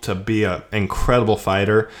potential to be an incredible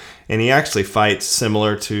fighter, and he actually fights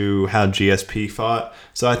similar to how GSP fought.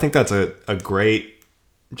 So I think that's a great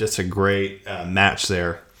match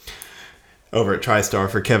there over at TriStar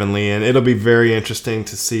for Kevin Lee, and it'll be very interesting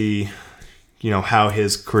to see how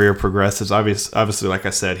his career progresses. Obviously, like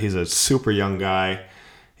I said, he's a super young guy.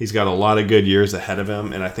 He's got a lot of good years ahead of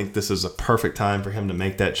him, and I think this is a perfect time for him to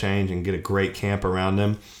make that change and get a great camp around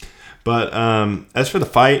him. But as for the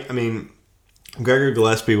fight, Gregor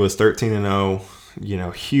Gillespie was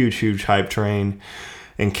 13-0, huge hype train.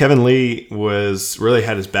 And Kevin Lee really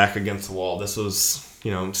had his back against the wall. This was,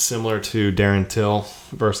 similar to Darren Till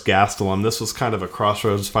versus Gastelum. This was kind of a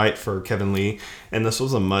crossroads fight for Kevin Lee, and this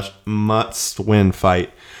was a must-win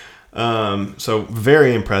fight. So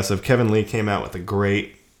very impressive. Kevin Lee came out with a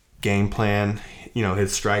great game plan.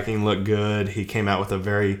 His striking looked good. He came out with a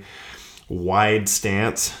very wide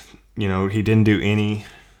stance. He didn't do any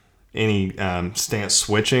stance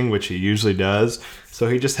switching, which he usually does. So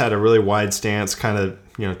he just had a really wide stance kind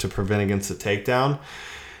of, to prevent against the takedown.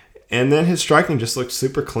 And then his striking just looked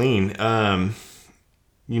super clean.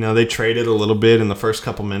 They traded a little bit in the first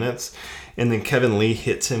couple minutes, and then Kevin Lee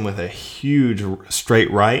hits him with a huge straight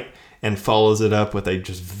right and follows it up with a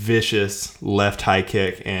just vicious left high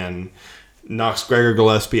kick and knocks Gregor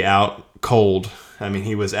Gillespie out cold.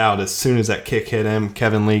 He was out as soon as that kick hit him.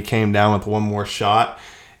 Kevin Lee came down with one more shot,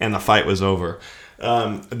 and the fight was over.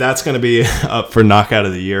 That's going to be up for knockout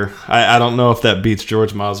of the year. I don't know if that beats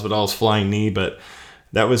George Masvidal's flying knee, but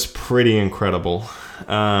that was pretty incredible.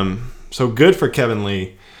 So good for Kevin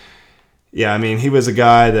Lee. Yeah, he was a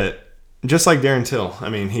guy that, just like Darren Till,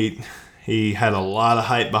 he had a lot of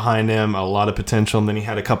hype behind him, a lot of potential, and then he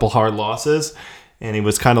had a couple hard losses, and he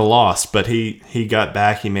was kind of lost. But he got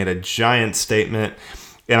back. He made a giant statement,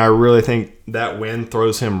 and I really think that win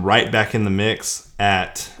throws him right back in the mix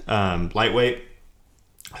at lightweight.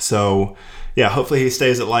 So, yeah, hopefully he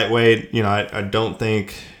stays at lightweight. I don't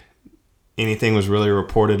think anything was really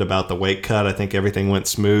reported about the weight cut. I think everything went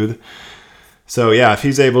smooth. So, yeah, if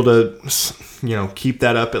he's able to, keep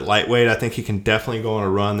that up at lightweight, I think he can definitely go on a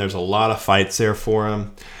run. There's a lot of fights there for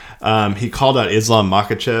him. He called out Islam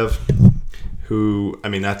Makhachev, who,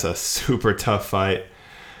 that's a super tough fight.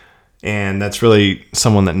 And that's really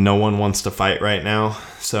someone that no one wants to fight right now.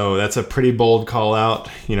 So that's a pretty bold call out.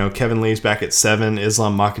 Kevin Lee's back at 7,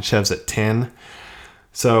 Islam Makhachev's at 10.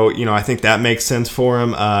 So, I think that makes sense for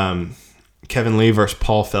him. Kevin Lee versus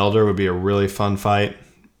Paul Felder would be a really fun fight.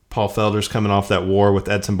 Paul Felder's coming off that war with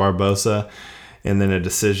Edson Barbosa and then a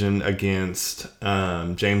decision against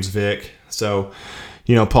James Vick. So,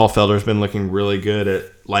 Paul Felder's been looking really good at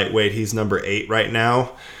lightweight. He's number 8 right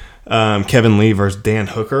now. Kevin Lee versus Dan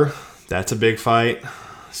Hooker. That's a big fight.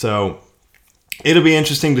 So it'll be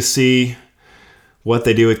interesting to see what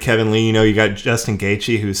they do with Kevin Lee. You got Justin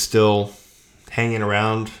Gaethje, who's still hanging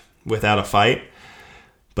around without a fight.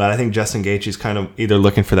 But I think Justin Gaethje's kind of either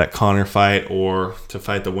looking for that Conor fight or to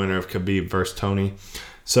fight the winner of Khabib versus Tony.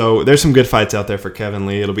 So there's some good fights out there for Kevin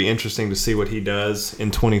Lee. It'll be interesting to see what he does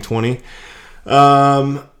in 2020.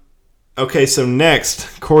 Okay, so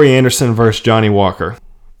next, Corey Anderson versus Johnny Walker.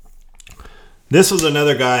 This was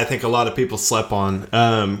another guy I think a lot of people slept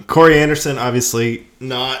on. Corey Anderson, obviously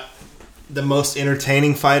not the most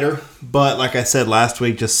entertaining fighter, but like I said last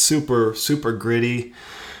week, just super, super gritty,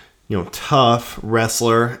 tough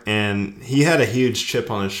wrestler, and he had a huge chip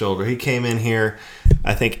on his shoulder. He came in here,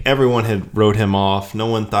 I think everyone had wrote him off. No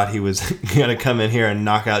one thought he was going to come in here and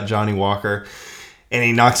knock out Johnny Walker, and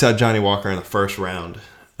he knocks out Johnny Walker in the first round.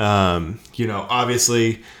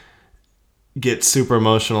 Obviously gets super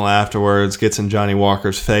emotional afterwards, gets in Johnny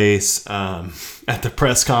Walker's face at the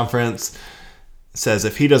press conference, says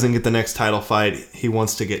if he doesn't get the next title fight, he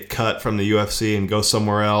wants to get cut from the UFC and go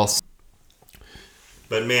somewhere else.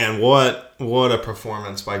 But man, what a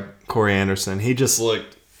performance by Corey Anderson. He just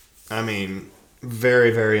looked,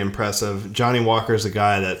 very, very impressive. Johnny Walker's a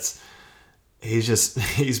guy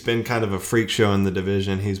he's been kind of a freak show in the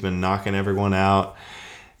division. He's been knocking everyone out.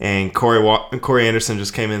 And Corey Anderson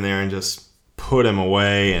just came in there and just put him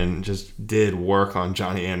away and just did work on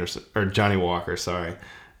Johnny Walker, sorry.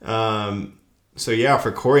 So yeah,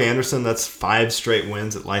 for Corey Anderson, that's 5 straight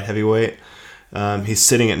wins at light heavyweight. He's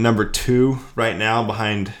sitting at number 2 right now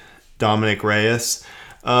behind Dominic Reyes.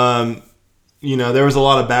 There was a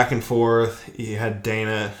lot of back and forth. You had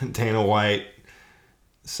Dana White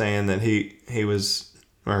saying that he was,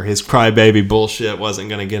 or his crybaby bullshit wasn't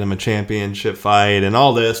going to get him a championship fight and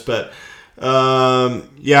all this, but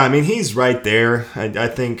he's right there. I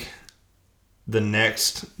think the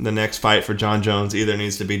next fight for John Jones either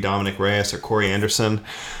needs to be Dominic Reyes or Corey Anderson.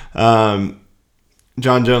 John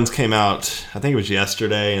Jones came out, I think it was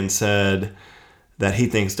yesterday, and said that he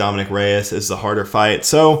thinks Dominic Reyes is the harder fight.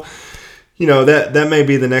 So, that may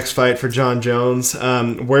be the next fight for John Jones.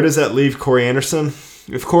 Where does that leave Corey Anderson?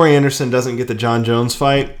 If Corey Anderson doesn't get the John Jones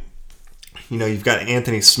fight, you've got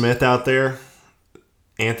Anthony Smith out there.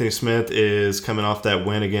 Anthony Smith is coming off that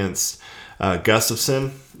win against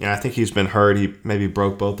Gustafsson, and I think he's been hurt. He maybe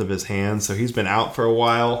broke both of his hands, so he's been out for a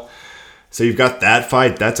while. So you've got that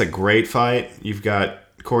fight. That's a great fight. You've got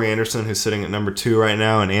Corey Anderson, who's sitting at number 2 right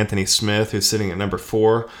now, and Anthony Smith, who's sitting at number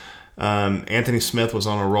 4. Anthony Smith was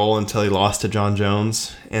on a roll until he lost to John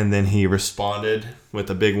Jones, and then he responded with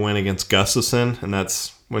a big win against Gustafsson, and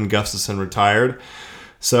that's when Gustafsson retired.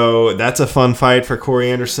 So that's a fun fight for Corey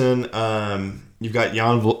Anderson. You've got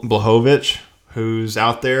Jan Blachowicz, who's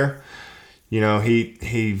out there.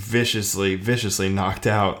 He viciously knocked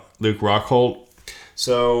out Luke Rockhold.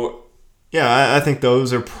 So yeah, I think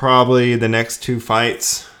those are probably the next 2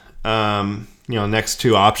 fights, next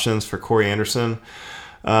 2 options for Corey Anderson.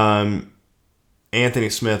 Anthony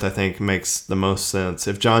Smith, I think, makes the most sense.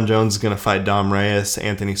 If John Jones is going to fight Dom Reyes,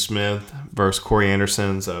 Anthony Smith versus Corey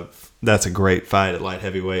Anderson, that's a great fight at light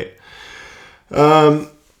heavyweight.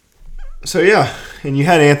 So yeah, and you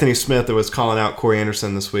had Anthony Smith that was calling out Corey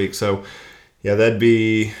Anderson this week. So yeah, that'd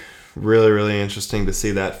be really, really interesting to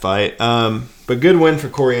see that fight. But good win for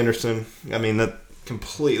Corey Anderson. That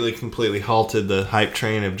completely halted the hype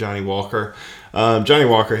train of Johnny Walker. Johnny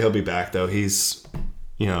Walker, he'll be back though. He's,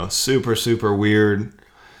 super, super weird,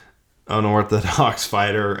 unorthodox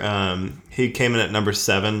fighter. He came in at number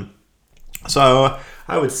 7. So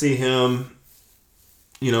I would see him,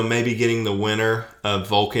 maybe getting the winner of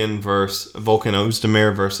Volkan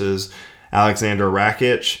Ozdemir versus Alexander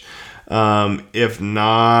Rakic. If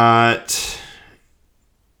not,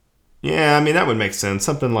 that would make sense.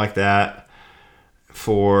 Something like that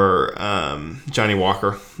for Johnny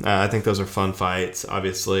Walker. I think those are fun fights.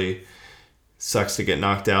 Obviously, sucks to get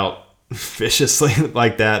knocked out viciously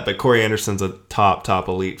like that, but Corey Anderson's a top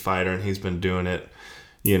elite fighter, and he's been doing it,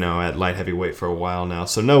 at light heavyweight for a while now.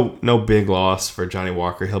 So no big loss for Johnny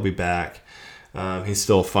Walker. He'll be back. He's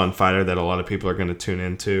still a fun fighter that a lot of people are going to tune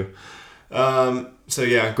into. So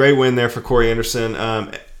yeah, great win there for Corey Anderson.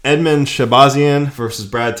 Edmund Shabazian versus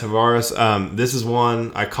Brad Tavares. This is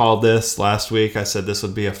one, I called this last week. I said this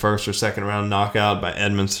would be a first or second round knockout by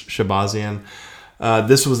Edmund Shabazian.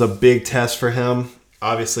 This was a big test for him.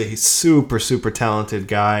 Obviously, he's super, super talented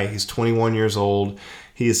guy. He's 21 years old.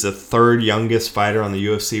 He's the third youngest fighter on the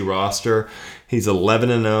UFC roster. He's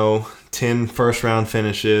 11-0, 10 first-round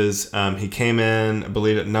finishes. He came in, I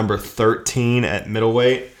believe, at number 13 at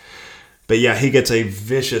middleweight. But yeah, he gets a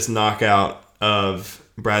vicious knockout of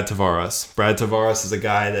Brad Tavares. Brad Tavares is a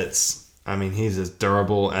guy that's, he's as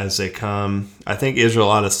durable as they come. I think Israel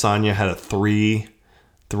Adesanya had a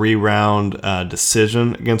three-round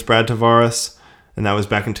decision against Brad Tavares, and that was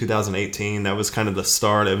back in 2018. That was kind of the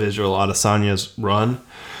start of Israel Adesanya's run.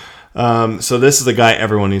 So this is a guy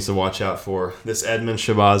everyone needs to watch out for. This Edmund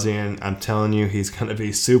Shabazian, I'm telling you, he's going to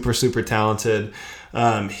be super, super talented.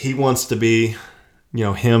 He wants to be,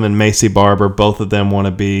 him and Macy Barber, both of them want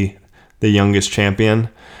to be the youngest champion,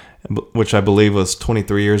 which I believe was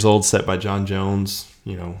 23 years old, set by John Jones,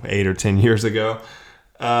 8 or 10 years ago.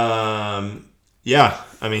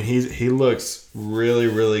 He looks really,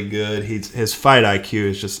 really good. His fight IQ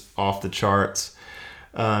is just off the charts.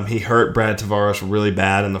 He hurt Brad Tavares really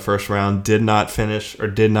bad in the first round, did not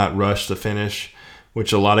rush the finish,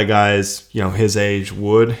 which a lot of guys, his age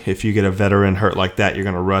would. If you get a veteran hurt like that, you're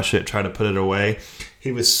going to rush it, try to put it away.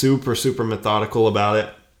 He was super, super methodical about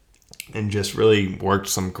it and just really worked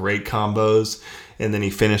some great combos. And then he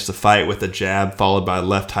finished the fight with a jab followed by a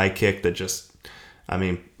left high kick that just,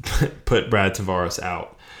 put Brad Tavares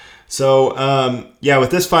out. So,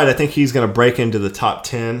 with this fight, I think he's going to break into the top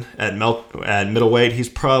 10 at middleweight. He's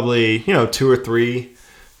probably, 2 or 3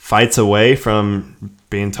 fights away from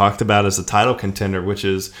being talked about as a title contender, which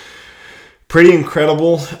is pretty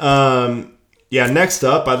incredible. Next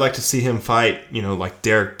up, I'd like to see him fight, like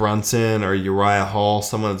Derek Brunson or Uriah Hall,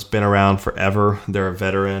 someone that's been around forever. They're a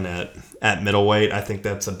veteran at middleweight. I think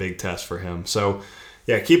that's a big test for him. So,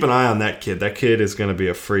 keep an eye on that kid. That kid is going to be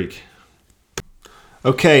a freak.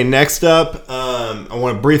 Okay, next up, I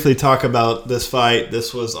want to briefly talk about this fight.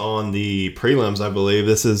 This was on the prelims, I believe.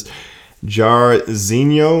 This is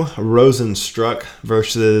Jairzinho Rozenstruik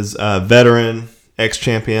versus veteran,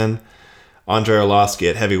 ex-champion Andrei Arlovski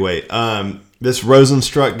at heavyweight. This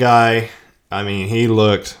Rozenstruik guy, he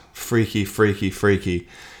looked freaky.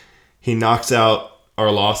 He knocks out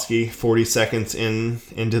Arlovski 40 seconds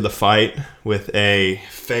into the fight with a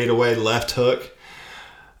fadeaway left hook.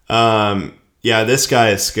 This guy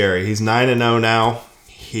is scary. He's 9-0 now.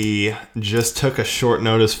 He just took a short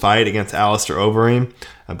notice fight against Alistair Overeem.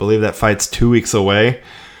 I believe that fight's 2 weeks away.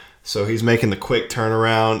 So he's making the quick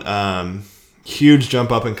turnaround. Huge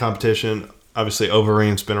jump up in competition. Obviously,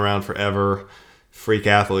 Overeem's been around forever. Freak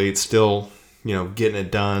athlete, still, getting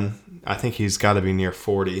it done. I think he's got to be near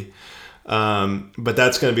 40. But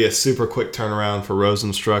that's going to be a super quick turnaround for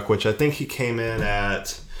Rozenstruik, which I think he came in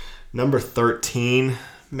at number 13,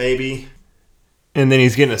 maybe. And then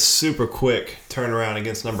he's getting a super quick turnaround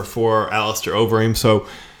against number 4, Alistair Overeem. So,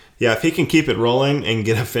 if he can keep it rolling and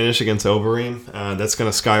get a finish against Overeem, that's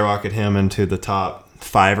going to skyrocket him into the top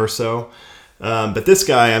 5 or so. But this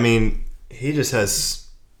guy, he just has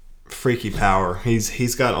freaky power.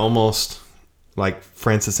 He's got almost like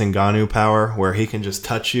Francis Ngannou power, where he can just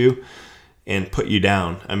touch you and put you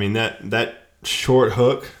down. That short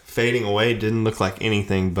hook fading away didn't look like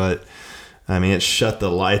anything, but it shut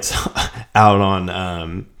the lights out on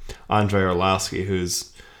Andrei Arlovski,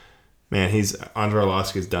 Andrei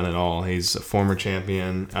Arlovski's done it all. He's a former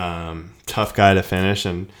champion, tough guy to finish,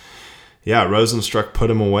 and Rozenstruik put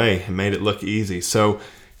him away and made it look easy. So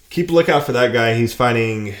keep a lookout for that guy. He's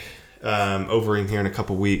fighting Overeem here in a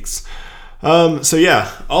couple weeks. All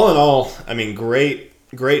in all,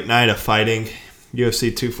 great night of fighting.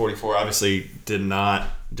 UFC 244 obviously did not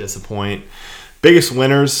disappoint. Biggest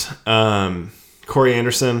winners, Corey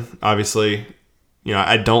Anderson, obviously.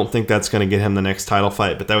 I don't think that's going to get him the next title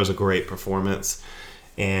fight, but that was a great performance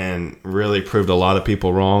and really proved a lot of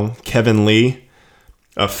people wrong. Kevin Lee,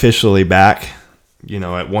 officially back, at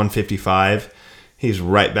 155. He's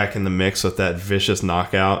right back in the mix with that vicious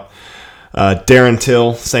knockout. Darren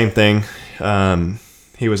Till, same thing.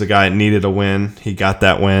 He was a guy that needed a win. He got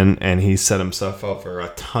that win, and he set himself up for a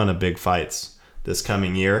ton of big fights this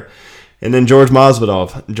coming year. And then George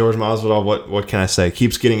Masvidal, what can I say?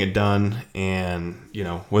 Keeps getting it done, and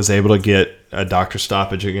was able to get a doctor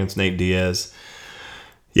stoppage against Nate Diaz.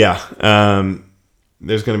 There's going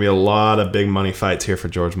to be a lot of big money fights here for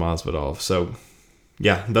George Masvidal. So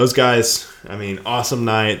those guys. Awesome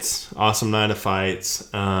nights, awesome night of fights.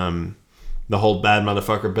 The whole bad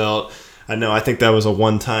motherfucker belt. I think that was a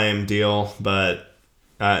one-time deal, but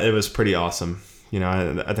it was pretty awesome.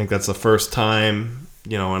 I think that's the first time,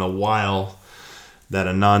 in a while that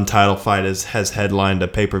a non-title fight has headlined a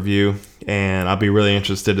pay-per-view, and I'll be really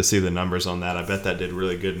interested to see the numbers on that. I bet that did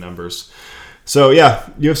really good numbers. So, yeah,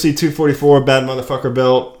 UFC 244, bad motherfucker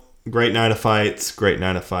belt, great night of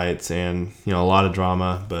fights, and, a lot of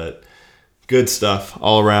drama, but good stuff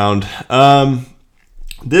all around.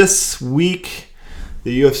 This week,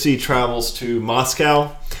 the UFC travels to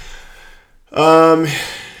Moscow.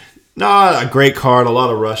 Not a great card, a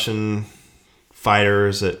lot of Russian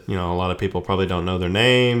fighters that, a lot of people probably don't know their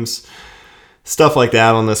names, stuff like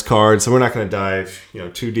that on this card. So we're not going to dive,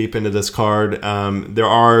 too deep into this card. There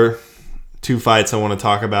are two fights I want to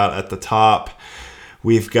talk about at the top.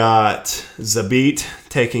 We've got Zabit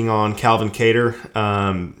taking on Calvin Kattar.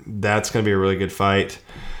 That's going to be a really good fight.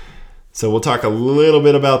 So we'll talk a little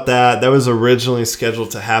bit about that. That was originally scheduled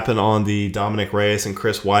to happen on the Dominic Reyes and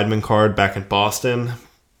Chris Weidman card back in Boston.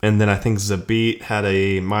 And then I think Zabit had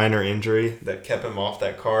a minor injury that kept him off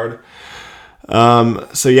that card.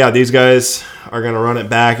 So yeah, these guys are going to run it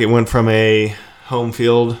back. It went from a home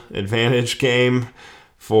field advantage game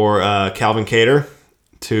for Calvin Kattar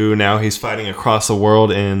to now he's fighting across the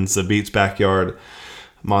world in Zabit's backyard,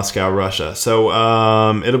 Moscow, Russia. So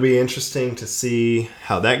it'll be interesting to see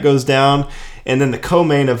how that goes down. And then the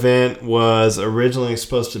co-main event was originally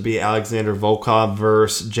supposed to be Alexander Volkov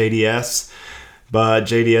versus JDS. But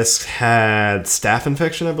JDS had staph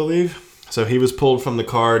infection, I believe. So he was pulled from the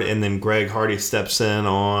card, and then Greg Hardy steps in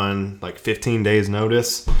on 15 days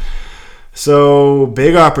notice. So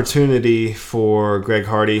big opportunity for Greg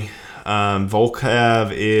Hardy.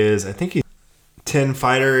 Volkov is, I think he's a 10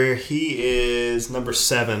 fighter. He is number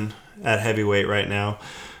 7 at heavyweight right now.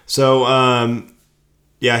 So,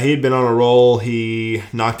 he had been on a roll. He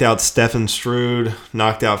knocked out Stefan Struve,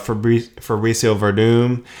 knocked out Fabricio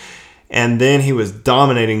Verdum. And then he was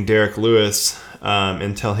dominating Derek Lewis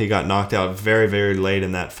until he got knocked out very, very late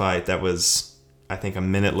in that fight. That was, I think, a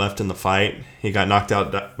minute left in the fight. He got knocked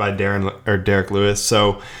out by Derek Lewis.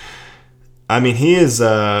 So, I mean, he is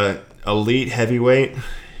elite heavyweight.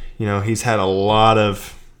 He's had a lot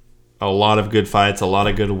of good fights, a lot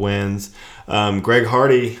of good wins. Greg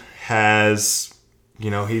Hardy has,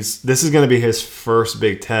 this is going to be his first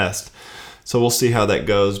big test. So we'll see how that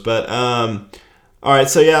goes. But, all right,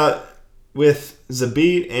 so yeah. With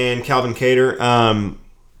Zabit and Calvin Kattar,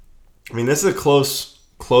 this is a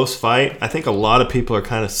close fight. I think a lot of people are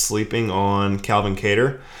kind of sleeping on Calvin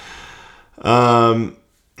Kattar. Calvin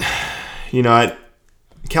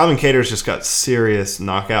Kattar's just got serious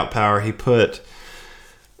knockout power. He put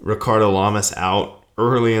Ricardo Lamas out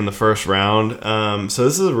early in the first round. So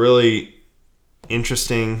this is a really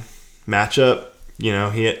interesting matchup.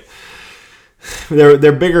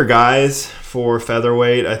 They're bigger guys for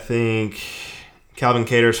featherweight. I think Calvin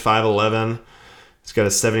Kattar's 5'11". He's got a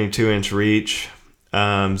 72-inch reach.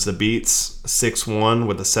 Zabit's 6'1"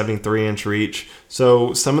 with a 73-inch reach.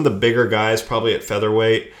 So some of the bigger guys probably at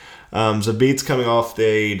featherweight. Zabit's coming off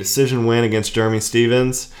a decision win against Jeremy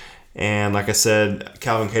Stevens. And like I said,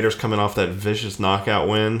 Calvin Kattar's coming off that vicious knockout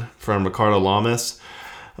win from Ricardo Lamas.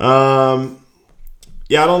 I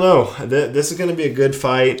don't know. This is going to be a good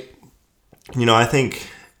fight. I think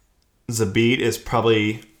Zabit is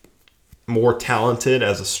probably more talented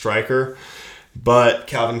as a striker, but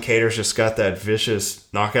Calvin Kattar's just got that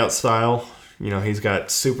vicious knockout style. He's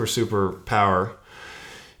got super power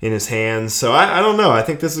in his hands. So I don't know. I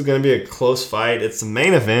think this is going to be a close fight. It's the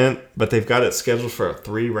main event, but they've got it scheduled for a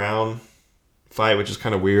 3-round fight, which is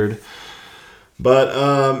kind of weird.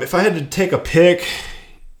 But if I had to take a pick,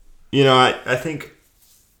 I think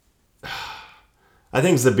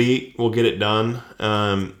Zabit will get it done.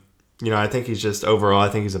 I think he's just overall, I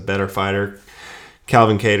think he's a better fighter.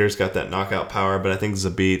 Calvin Kattar's got that knockout power, but I think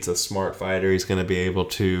Zabit's a smart fighter. He's going to be able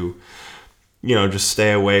to, just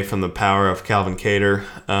stay away from the power of Calvin Kattar.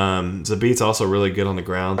 Zabit's also really good on the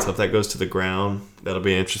ground, so if that goes to the ground, that'll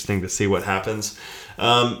be interesting to see what happens.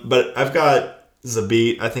 But I've got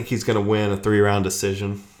Zabit. I think he's going to win a 3-round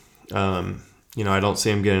decision. I don't see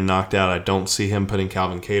him getting knocked out. I don't see him putting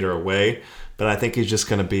Calvin Kattar away. But I think he's just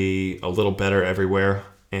going to be a little better everywhere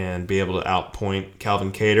and be able to outpoint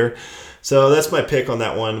Calvin Kattar. So that's my pick on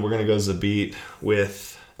that one. We're going to go Zabit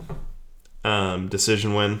with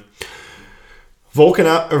decision win.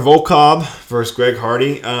 Volkov versus Greg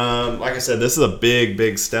Hardy. Like I said, this is a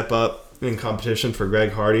big step up in competition for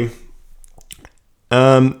Greg Hardy.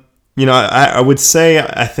 I would say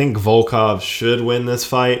I think Volkov should win this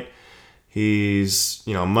fight. He's,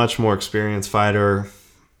 a much more experienced fighter,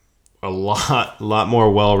 a lot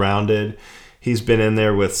more well-rounded. He's been in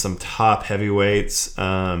there with some top heavyweights.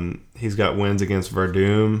 He's got wins against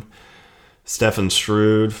Verdum, Stefan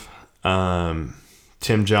Struve,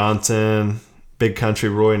 Tim Johnson, Big Country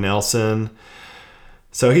Roy Nelson.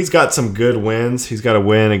 So he's got some good wins. He's got a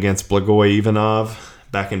win against Blagoy Ivanov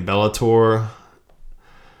back in Bellator.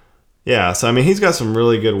 Yeah, so I mean, he's got some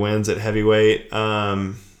really good wins at heavyweight.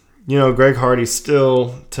 Greg Hardy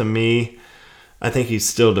still, to me, I think he's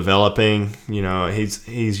still developing.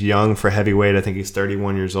 He's young for heavyweight. I think he's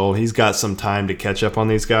 31 years old. He's got some time to catch up on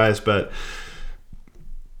these guys, but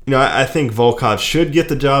I think Volkov should get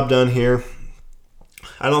the job done here.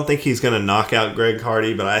 I don't think he's going to knock out Greg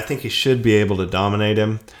Hardy, but I think he should be able to dominate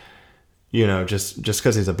him. Just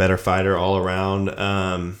because he's a better fighter all around.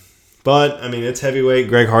 But I mean, it's heavyweight.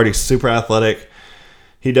 Greg Hardy's super athletic.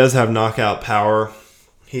 He does have knockout power.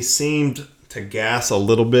 He seemed to gas a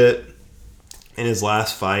little bit in his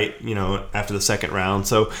last fight, after the second round.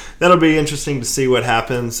 So that'll be interesting to see what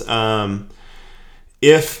happens.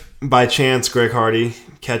 If by chance Greg Hardy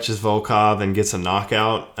catches Volkov and gets a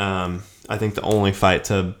knockout, I think the only fight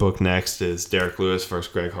to book next is Derek Lewis versus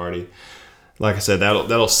Greg Hardy. Like I said,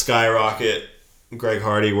 that'll skyrocket Greg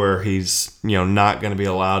Hardy, where he's not going to be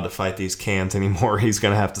allowed to fight these cans anymore. He's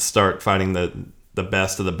going to have to start fighting the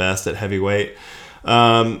best of the best at heavyweight.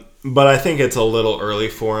 But I think it's a little early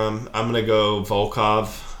for him. I'm going to go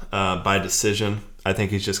Volkov by decision. I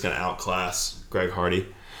think he's just going to outclass Greg Hardy.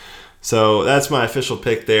 So that's my official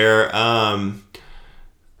pick there.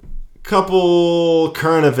 Couple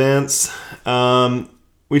current events.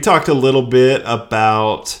 We talked a little bit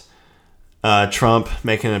about Trump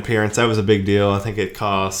making an appearance. That was a big deal. I think it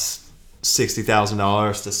cost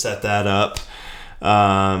 $60,000 to set that up.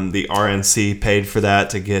 The RNC paid for that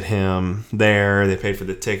to get him there. They paid for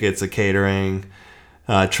the tickets, the catering,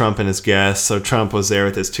 Trump and his guests. So Trump was there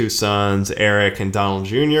with his two sons, Eric and Donald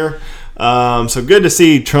Jr. So good to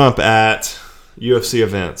see Trump at UFC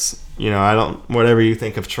events. Whatever you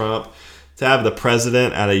think of Trump, to have the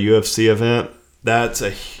president at a UFC event, that's a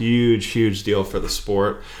huge, huge deal for the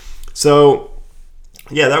sport. So,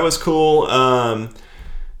 yeah, that was cool.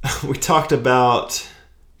 We talked about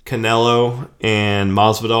Canelo and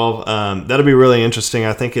Masvidal. That'll be really interesting.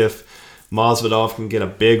 I think if Masvidal can get a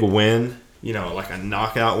big win, like a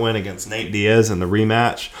knockout win against Nate Diaz in the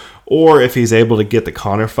rematch, or if he's able to get the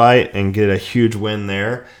Conor fight and get a huge win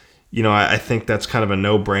there, I think that's kind of a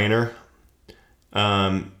no-brainer.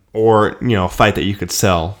 Or a fight that you could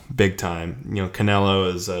sell big time.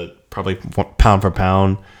 Canelo is probably pound for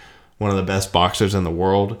pound one of the best boxers in the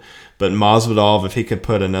world. But Masvidal, if he could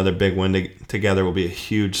put another big win together, will be a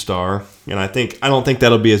huge star. And I don't think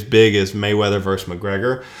that'll be as big as Mayweather versus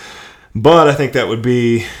McGregor, but I think that would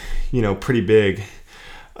be, pretty big.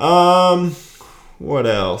 What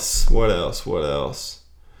else?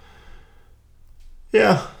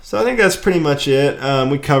 Yeah, so I think that's pretty much it.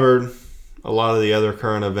 We covered a lot of the other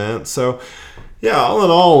current events. So, yeah, all in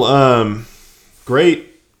all, great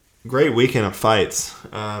weekend of fights.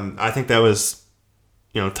 I think that was,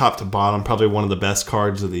 top to bottom, probably one of the best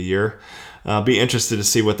cards of the year. Be interested to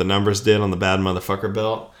see what the numbers did on the Bad Motherfucker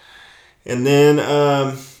belt. And then,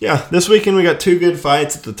 this weekend we got two good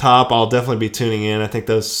fights at the top. I'll definitely be tuning in. I think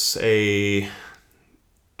that's a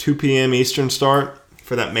 2 p.m. Eastern start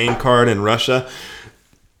for that main card in Russia.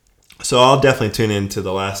 So I'll definitely tune into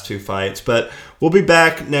the last two fights. But we'll be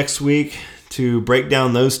back next week to break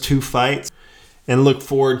down those two fights and look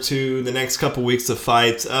forward to the next couple weeks of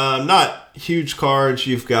fights. Not huge cards.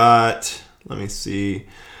 You've got, let me see,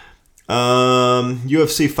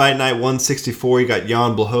 UFC Fight Night 164. You got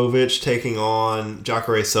Jan Blachowicz taking on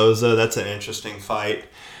Jacare Souza. That's an interesting fight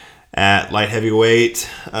at light heavyweight.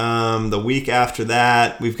 The week after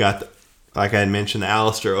that, we've got, like I had mentioned,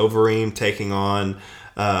 Alistair Overeem taking on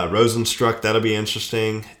Rosenstruck. That'll be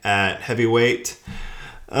interesting at heavyweight.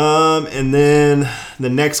 And then the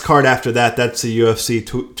next card after that, that's the UFC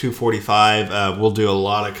 245. We'll do a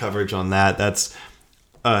lot of coverage on that. That's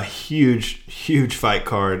a huge, huge fight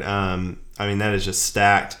card. That is just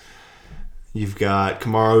stacked. You've got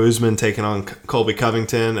Kamaru Usman taking on Colby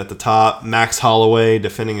Covington at the top. Max Holloway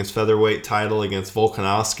defending his featherweight title against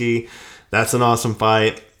Volkanovski. That's an awesome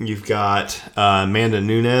fight. You've got Amanda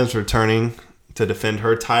Nunes returning to defend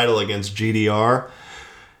her title against GDR.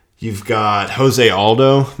 You've got Jose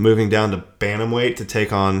Aldo moving down to bantamweight to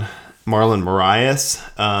take on Marlon Moraes.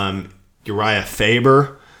 Uriah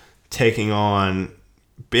Faber taking on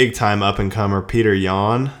big-time up-and-comer Peter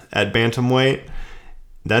Yan at bantamweight.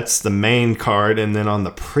 That's the main card. And then on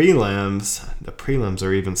the prelims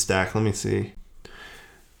are even stacked. Let me see.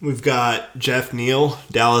 We've got Jeff Neal,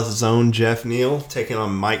 Dallas Zone Jeff Neal, taking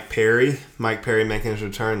on Mike Perry. Mike Perry making his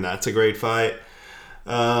return. That's a great fight.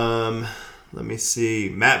 Let me see.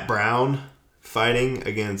 Matt Brown fighting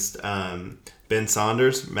against Ben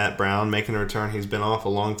Saunders. Matt Brown making a return. He's been off a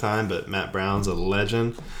long time, but Matt Brown's a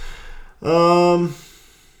legend.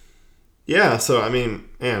 Yeah, so I mean,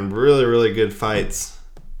 man, really, really good fights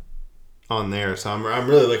on there. So I'm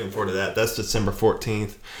really looking forward to that. That's December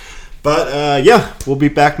 14th. But yeah, we'll be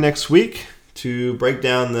back next week to break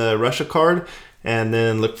down the Russia card, and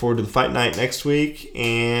then look forward to the fight night next week,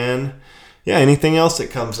 and yeah, anything else that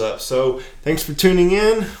comes up. So thanks for tuning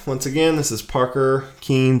in. Once again, this is Parker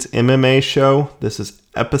Keen's MMA show. This is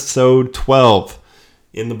episode 12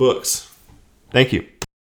 in the books. Thank you.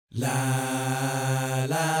 La,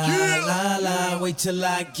 la, la, la, wait till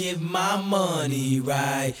I get my money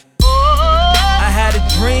right. I had a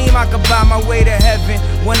dream I could buy my way to heaven.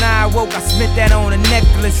 When I awoke, I spent that on a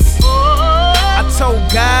necklace. I told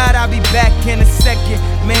God I'll be back in a second.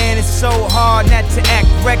 Man, it's so hard not to act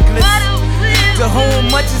reckless. To whom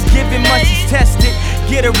much is given, much is tested.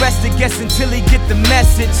 Get arrested, guess until he get the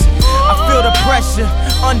message. I feel the pressure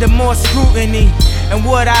under more scrutiny. And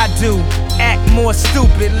what I do, act more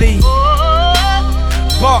stupidly.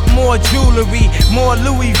 Bought more jewelry, more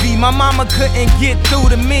Louis V. My mama couldn't get through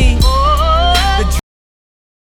to me.